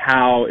 right? And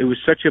how it was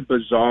such a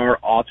bizarre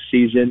off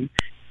season,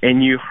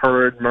 and you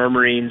heard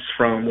murmurings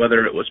from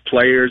whether it was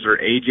players or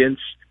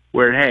agents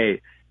where,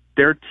 hey,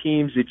 they're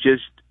teams that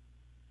just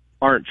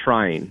aren't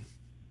trying.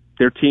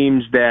 They're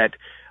teams that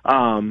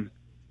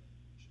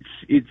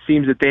it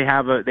seems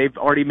that they've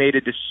already made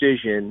a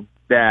decision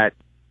that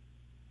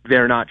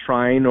they're not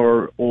trying,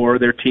 or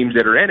they're teams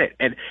that are in it.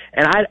 And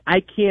I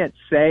can't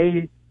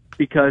say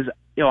because,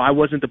 I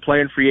wasn't the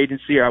player in free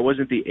agency or I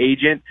wasn't the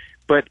agent,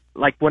 but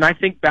when I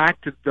think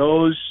back to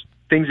those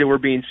things that were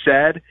being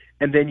said,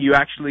 and then you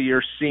actually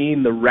are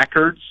seeing the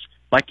records,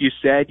 like you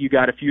said, you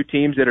got a few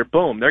teams that are,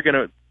 boom, they're going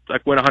to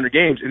like win 100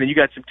 games, and then you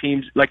got some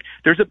teams like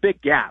there's a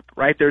big gap,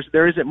 right?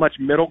 There isn't much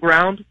middle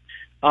ground,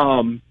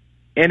 and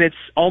it's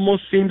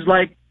almost seems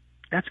like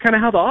that's kind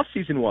of how the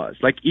offseason was.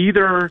 Like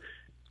either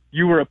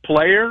you were a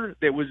player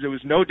there was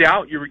no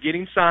doubt you were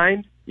getting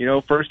signed,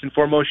 first and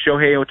foremost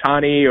Shohei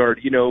Ohtani or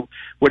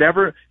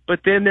whatever, but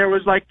then there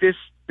was like this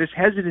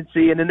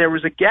hesitancy, and then there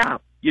was a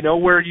gap,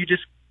 where you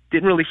just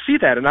didn't really see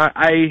that, and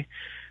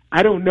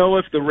I don't know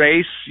if the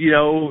race,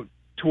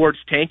 towards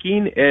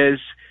tanking is,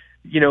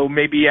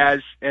 maybe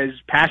as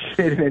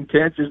passionate and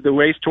intense as the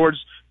race towards,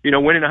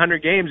 winning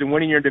 100 games and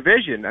winning your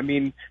division. I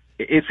mean,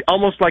 it's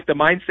almost like the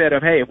mindset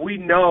of, hey, if we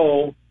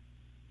know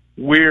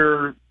we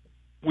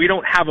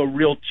don't have a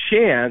real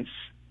chance,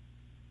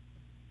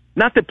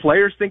 not that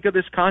players think of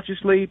this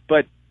consciously,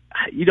 but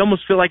you'd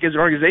almost feel like as an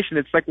organization,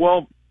 it's like,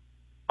 well,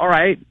 all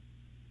right,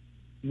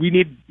 we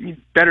need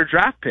better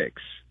draft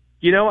picks.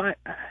 I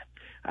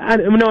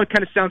know it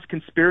kind of sounds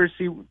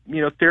conspiracy,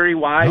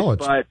 theory-wise. No,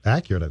 it's but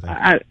accurate,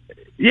 I think.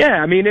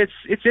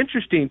 It's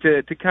interesting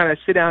to kind of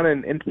sit down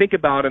and think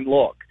about and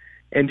look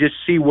and just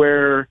see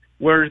where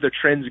the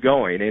trend's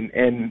going.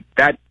 And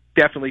that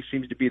definitely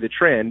seems to be the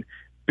trend,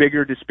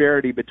 bigger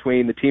disparity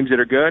between the teams that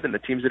are good and the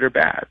teams that are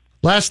bad.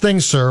 Last thing,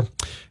 sir.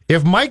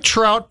 If Mike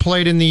Trout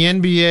played in the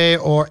NBA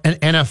or an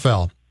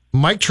NFL,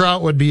 Mike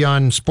Trout would be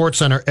on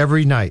SportsCenter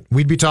every night.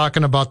 We'd be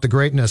talking about the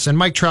greatness. And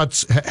Mike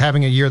Trout's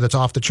having a year that's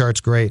off the charts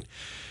great.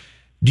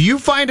 Do you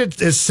find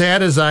it as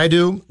sad as I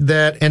do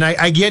that, and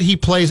I get he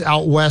plays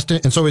out west,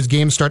 and so his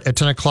games start at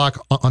 10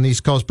 o'clock on the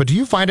East Coast, but do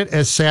you find it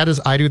as sad as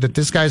I do that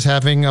this guy's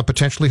having a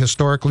potentially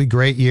historically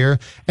great year?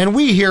 And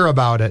we hear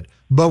about it,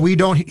 but we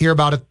don't hear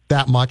about it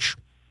that much.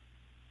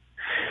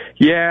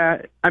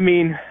 Yeah, I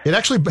mean... It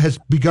actually has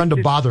begun to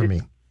bother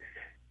me.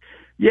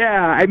 Yeah,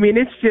 I mean,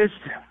 it's just...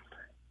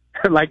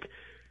 like,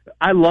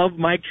 I love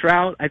Mike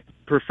Trout.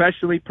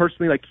 Personally,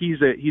 like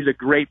he's a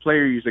great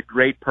player. He's a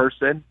great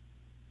person.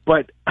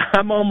 But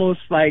I'm almost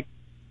like,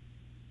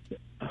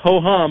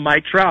 ho-hum,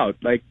 Mike Trout,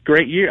 like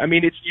great year. I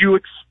mean, you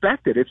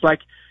expect it. It's like,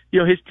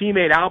 his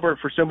teammate Albert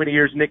for so many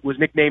years was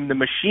nicknamed the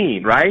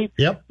Machine, right?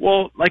 Yep.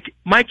 Well, like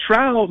Mike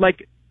Trout,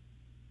 like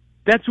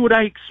that's what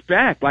I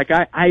expect. Like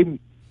I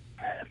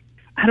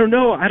don't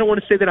know. I don't want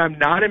to say that I'm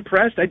not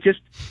impressed.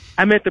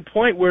 I'm at the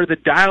point where the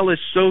dial is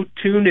so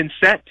tuned and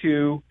set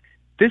to.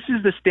 This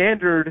is the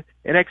standard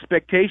and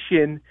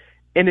expectation,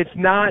 and it's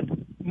not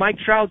Mike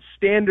Trout's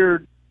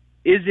standard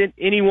isn't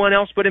anyone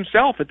else but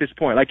himself at this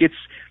point. Like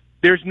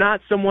there's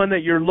not someone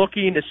that you're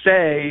looking to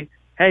say,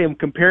 hey, I'm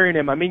comparing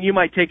him. I mean, you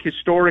might take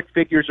historic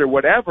figures or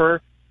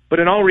whatever, but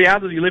in all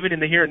reality, living in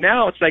the here and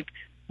now, it's like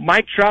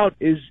Mike Trout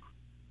is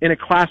in a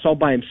class all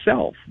by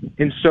himself.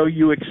 And so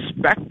you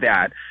expect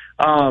that.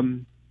 I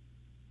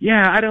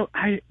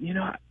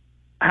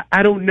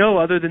don't know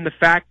other than the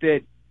fact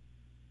that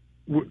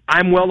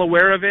I'm well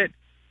aware of it.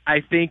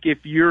 I think if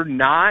you're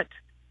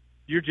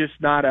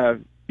just not a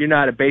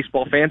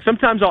baseball fan.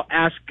 Sometimes I'll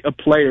ask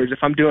players if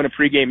I'm doing a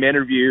pregame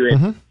interview,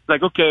 and it's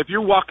like, okay, if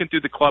you're walking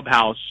through the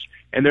clubhouse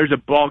and there's a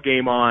ball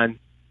game on,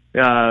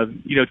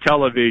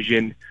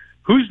 television,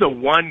 who's the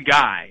one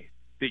guy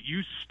that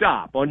you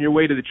stop on your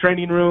way to the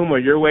training room or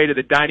your way to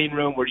the dining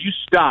room where you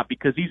stop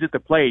because he's at the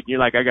plate and you're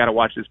like, I got to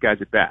watch this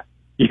guy's at bat,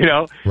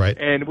 Right.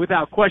 And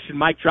without question,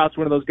 Mike Trout's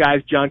one of those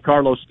guys,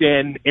 Giancarlo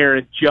Stanton,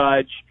 Aaron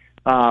Judge,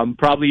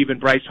 probably even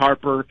Bryce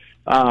Harper,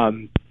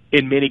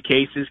 in many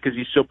cases because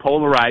he's so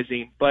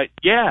polarizing. But,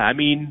 yeah, I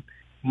mean,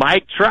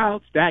 Mike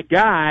Trout's that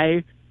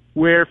guy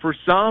where for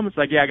some it's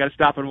like, yeah, I got to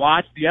stop and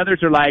watch. The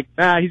others are like,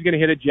 he's going to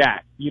hit a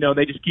jack.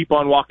 They just keep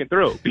on walking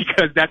through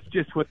because that's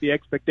just what the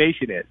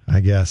expectation is. I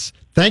guess.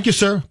 Thank you,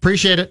 sir.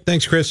 Appreciate it.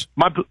 Thanks, Chris.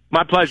 My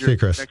pleasure. See you,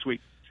 Chris. Next week.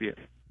 See you.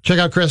 Check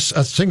out Chris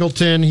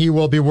Singleton. He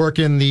will be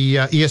working the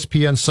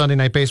ESPN Sunday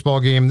Night Baseball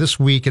game this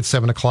week at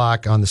 7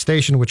 o'clock on the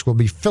station, which will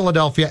be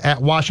Philadelphia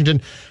at Washington.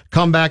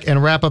 Come back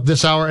and wrap up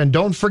this hour. And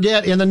don't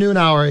forget, in the noon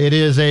hour, it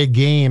is a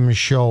game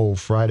show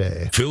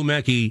Friday. Phil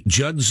Mackey,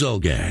 Judd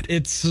Zulgad.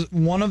 It's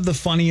one of the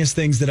funniest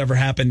things that ever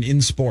happened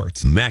in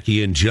sports.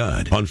 Mackey and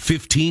Judd on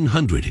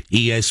 1500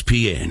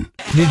 ESPN.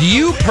 Did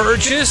you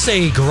purchase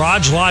a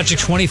Garage Logic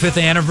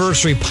 25th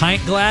anniversary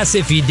pint glass?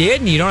 If you did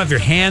and you don't have your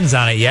hands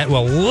on it yet,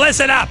 well,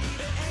 listen up.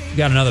 We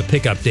got another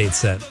pickup date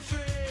set.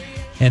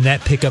 And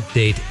that pickup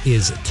date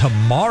is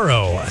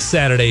tomorrow,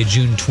 Saturday,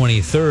 June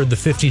 23rd. The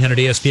 1500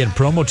 ESPN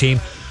promo team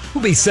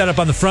will be set up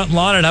on the front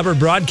lawn at Hubbard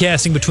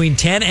Broadcasting between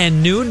 10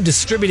 and noon,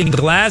 distributing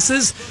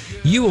glasses.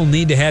 You will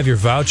need to have your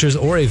vouchers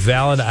or a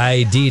valid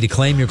ID to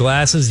claim your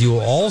glasses. You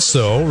will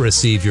also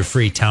receive your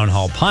free Town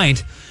Hall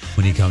pint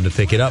when you come to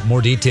pick it up.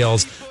 More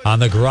details on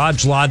the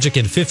Garage Logic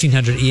and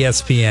 1500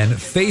 ESPN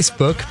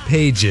Facebook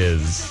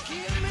pages.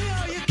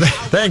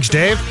 Thanks,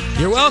 Dave.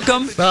 You're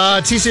welcome.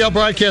 TCL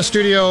Broadcast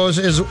Studios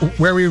is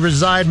where we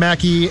reside.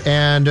 Mackie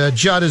and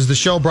Judd is the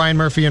show. Brian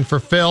Murphy in for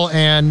Phil.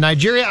 And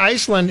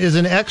Nigeria-Iceland is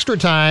in extra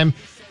time.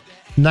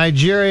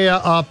 Nigeria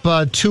up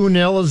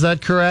 2-0. Is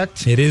that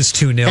correct? It is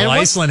 2-0.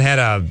 Iceland had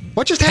a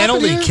what just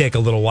penalty happened kick a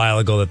little while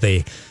ago that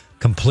they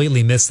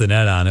completely missed the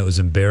net on. It was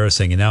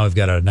embarrassing. And now we've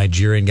got a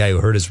Nigerian guy who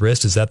hurt his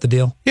wrist. Is that the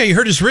deal? Yeah, he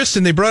hurt his wrist,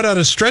 and they brought out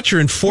a stretcher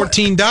and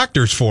 14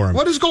 doctors for him.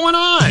 What is going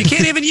on? You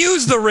can't even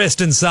use the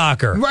wrist in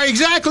soccer. Right,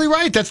 exactly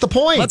right. That's the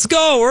point. Let's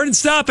go. We're in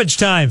stoppage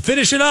time.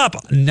 Finish it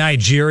up,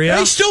 Nigeria.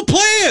 He's still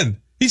playing.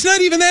 He's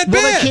not even that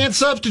Well, bad. they can't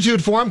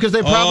substitute for him because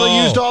they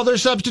probably used all their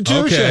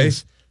substitutions. Okay.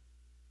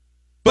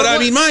 But I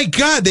mean, my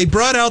God, they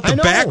brought out the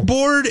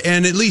backboard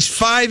and at least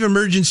 5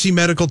 emergency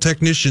medical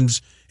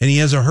technicians, and he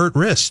has a hurt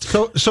wrist.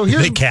 So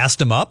here's They cast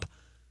him up?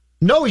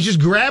 No, he's just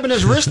grabbing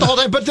his wrist the whole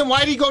time. But then why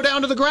did he go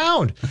down to the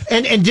ground?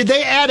 And did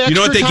they add extra? You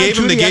know what they time gave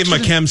to him? They the gave him a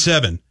extra- Chem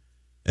 7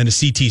 and a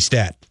CT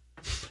stat.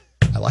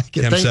 I like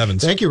it. Chem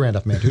 7s. Thank you,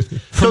 Randolph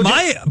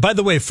Mantooth. By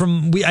the way,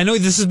 I know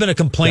this has been a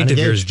complaint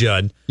Johnny of yours, Gage.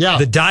 Judd. Yeah.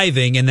 The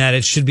diving and that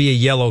it should be a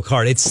yellow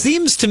card. It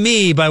seems to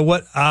me, by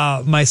what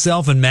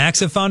myself and Max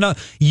have found out,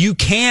 you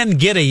can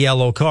get a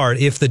yellow card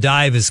if the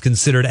dive is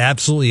considered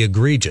absolutely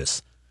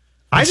egregious.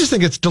 I just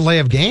think it's delay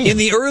of game. In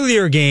the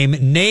earlier game,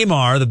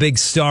 Neymar, the big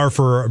star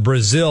for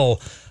Brazil,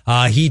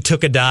 he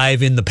took a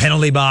dive in the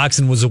penalty box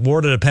and was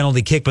awarded a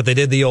penalty kick, but they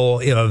did the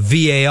old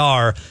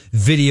VAR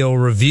video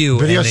review.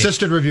 Video and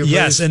assisted review, please.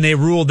 Yes, and they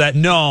ruled that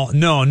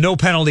no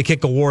penalty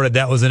kick awarded.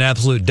 That was an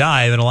absolute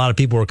dive, and a lot of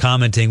people were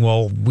commenting,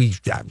 well,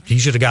 he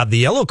should have got the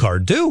yellow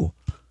card too.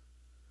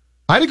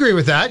 I'd agree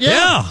with that.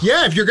 Yeah.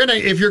 If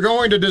you're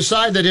going to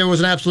decide that it was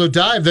an absolute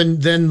dive,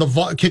 then the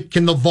VAR,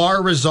 can the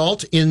VAR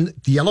result in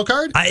the yellow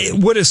card? I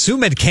would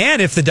assume it can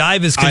if the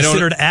dive is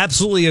considered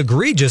absolutely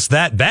egregious,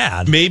 that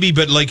bad. Maybe,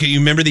 but like you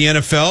remember the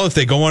NFL, if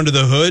they go under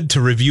the hood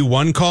to review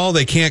one call,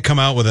 they can't come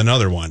out with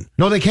another one.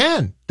 No, they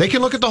can. They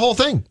can look at the whole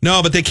thing.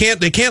 No, but they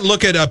can't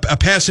look at a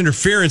pass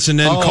interference and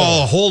then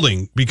call a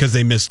holding because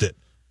they missed it.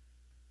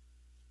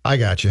 I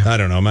got you. I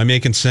don't know. Am I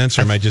making sense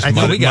or am I just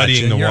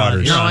muddying the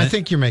waters? No, I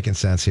think you're making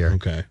sense here.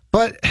 Okay.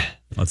 But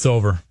it's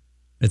over.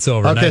 It's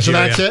over. Okay, Nigeria. so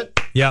that's it?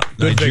 Yeah.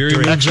 Good Nigeria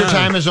victory. Extra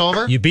time is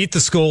over? You beat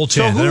the Skull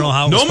chant. I don't know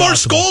how it was No more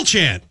possible. Skull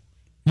chant.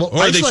 Well, or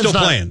are they Iceland's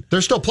still playing?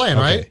 They're still playing,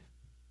 right?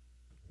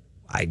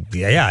 I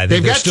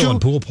think they're still in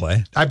pool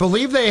play. I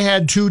believe they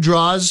had 2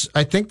 draws.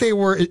 I think they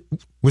were.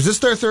 Was this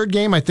their third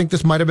game? I think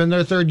this might have been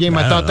their third game.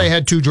 I thought they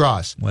had 2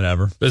 draws.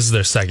 Whatever. This is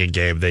their second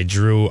game. They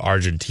drew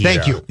Argentina.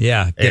 Thank you.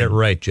 Yeah, get it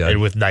right, Judd.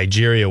 And with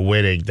Nigeria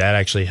winning, that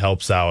actually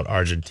helps out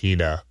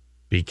Argentina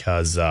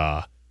because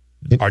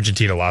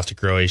Argentina lost to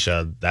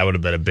Croatia. That would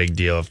have been a big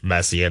deal if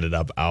Messi ended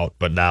up out.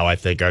 But now I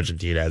think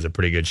Argentina has a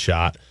pretty good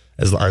shot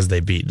as long as they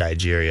beat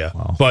Nigeria.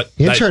 Wow. But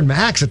Intern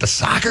Max at the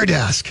soccer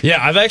desk.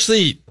 Yeah, I've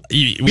actually...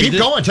 Keep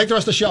going. Take the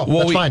rest of the show. Well,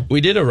 That's fine. We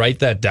didn't write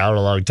that down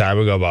a long time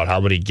ago about how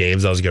many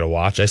games I was going to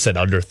watch. I said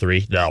under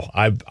 3. No,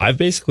 I've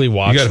basically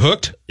watched... You got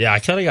hooked? Yeah, I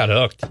kind of got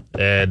hooked.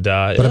 And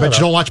But I bet you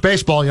don't watch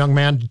baseball, young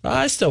man.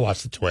 I still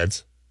watch the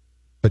Twins.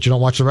 But you don't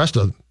watch the rest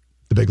of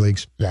the big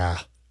leagues. Yeah.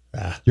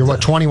 You're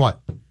what, 20 what?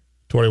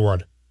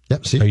 21.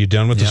 Yep, see? Are you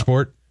done with the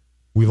sport?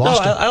 We've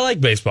lost it. I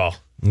like baseball.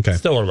 Okay.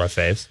 Still one of my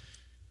faves.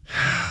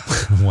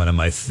 One of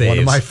my faves. One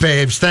of my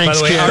faves. Thanks, By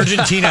the way, kid.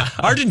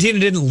 Argentina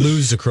didn't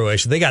lose to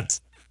Croatia. They got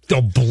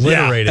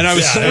obliterated. And I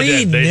was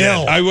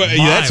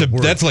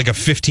 3-0. That's like a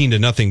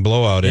 15-0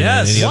 blowout in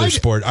any other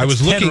sport. I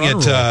was looking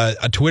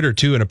at Twitter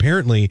too, and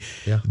apparently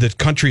the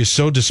country is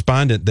so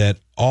despondent that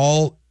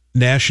all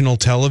national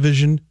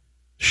television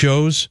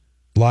shows,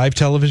 live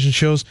television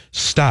shows,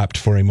 stopped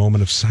for a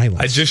moment of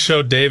silence. I just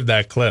showed Dave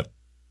that clip.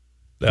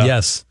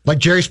 Yes. Like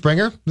Jerry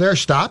Springer, they're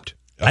stopped.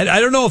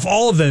 I don't know if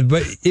all of them,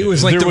 but it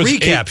was like the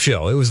recap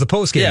show. It was the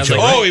post-game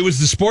show. It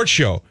was the sports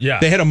show. Yeah.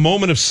 They had a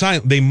moment of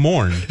silence. They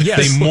mourned. Yes.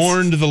 They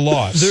mourned the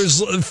loss.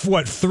 There's,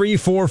 3,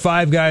 4,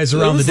 5 guys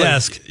around the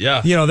desk.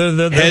 Yeah. You know,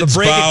 they're the Heads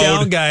break bowed, it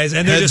down guys,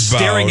 and they're heads just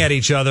staring bowed. at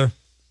each other.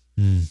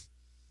 And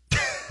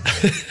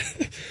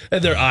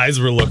their eyes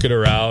were looking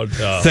around.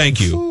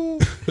 Thank you.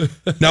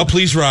 Now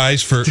please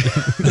rise for...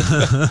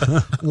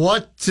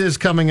 What is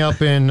coming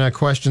up in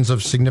questions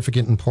of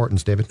significant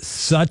importance, David?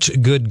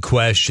 Such good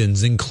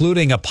questions,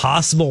 including a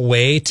possible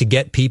way to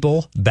get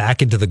people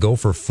back into the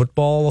Gopher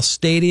football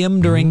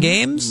stadium during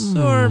games,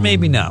 or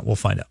maybe not. We'll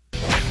find out.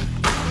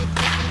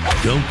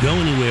 Don't go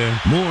anywhere.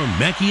 More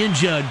Mackey and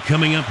Judd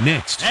coming up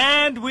next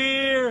And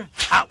we're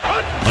out.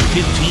 on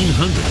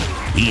 1500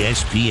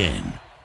 ESPN.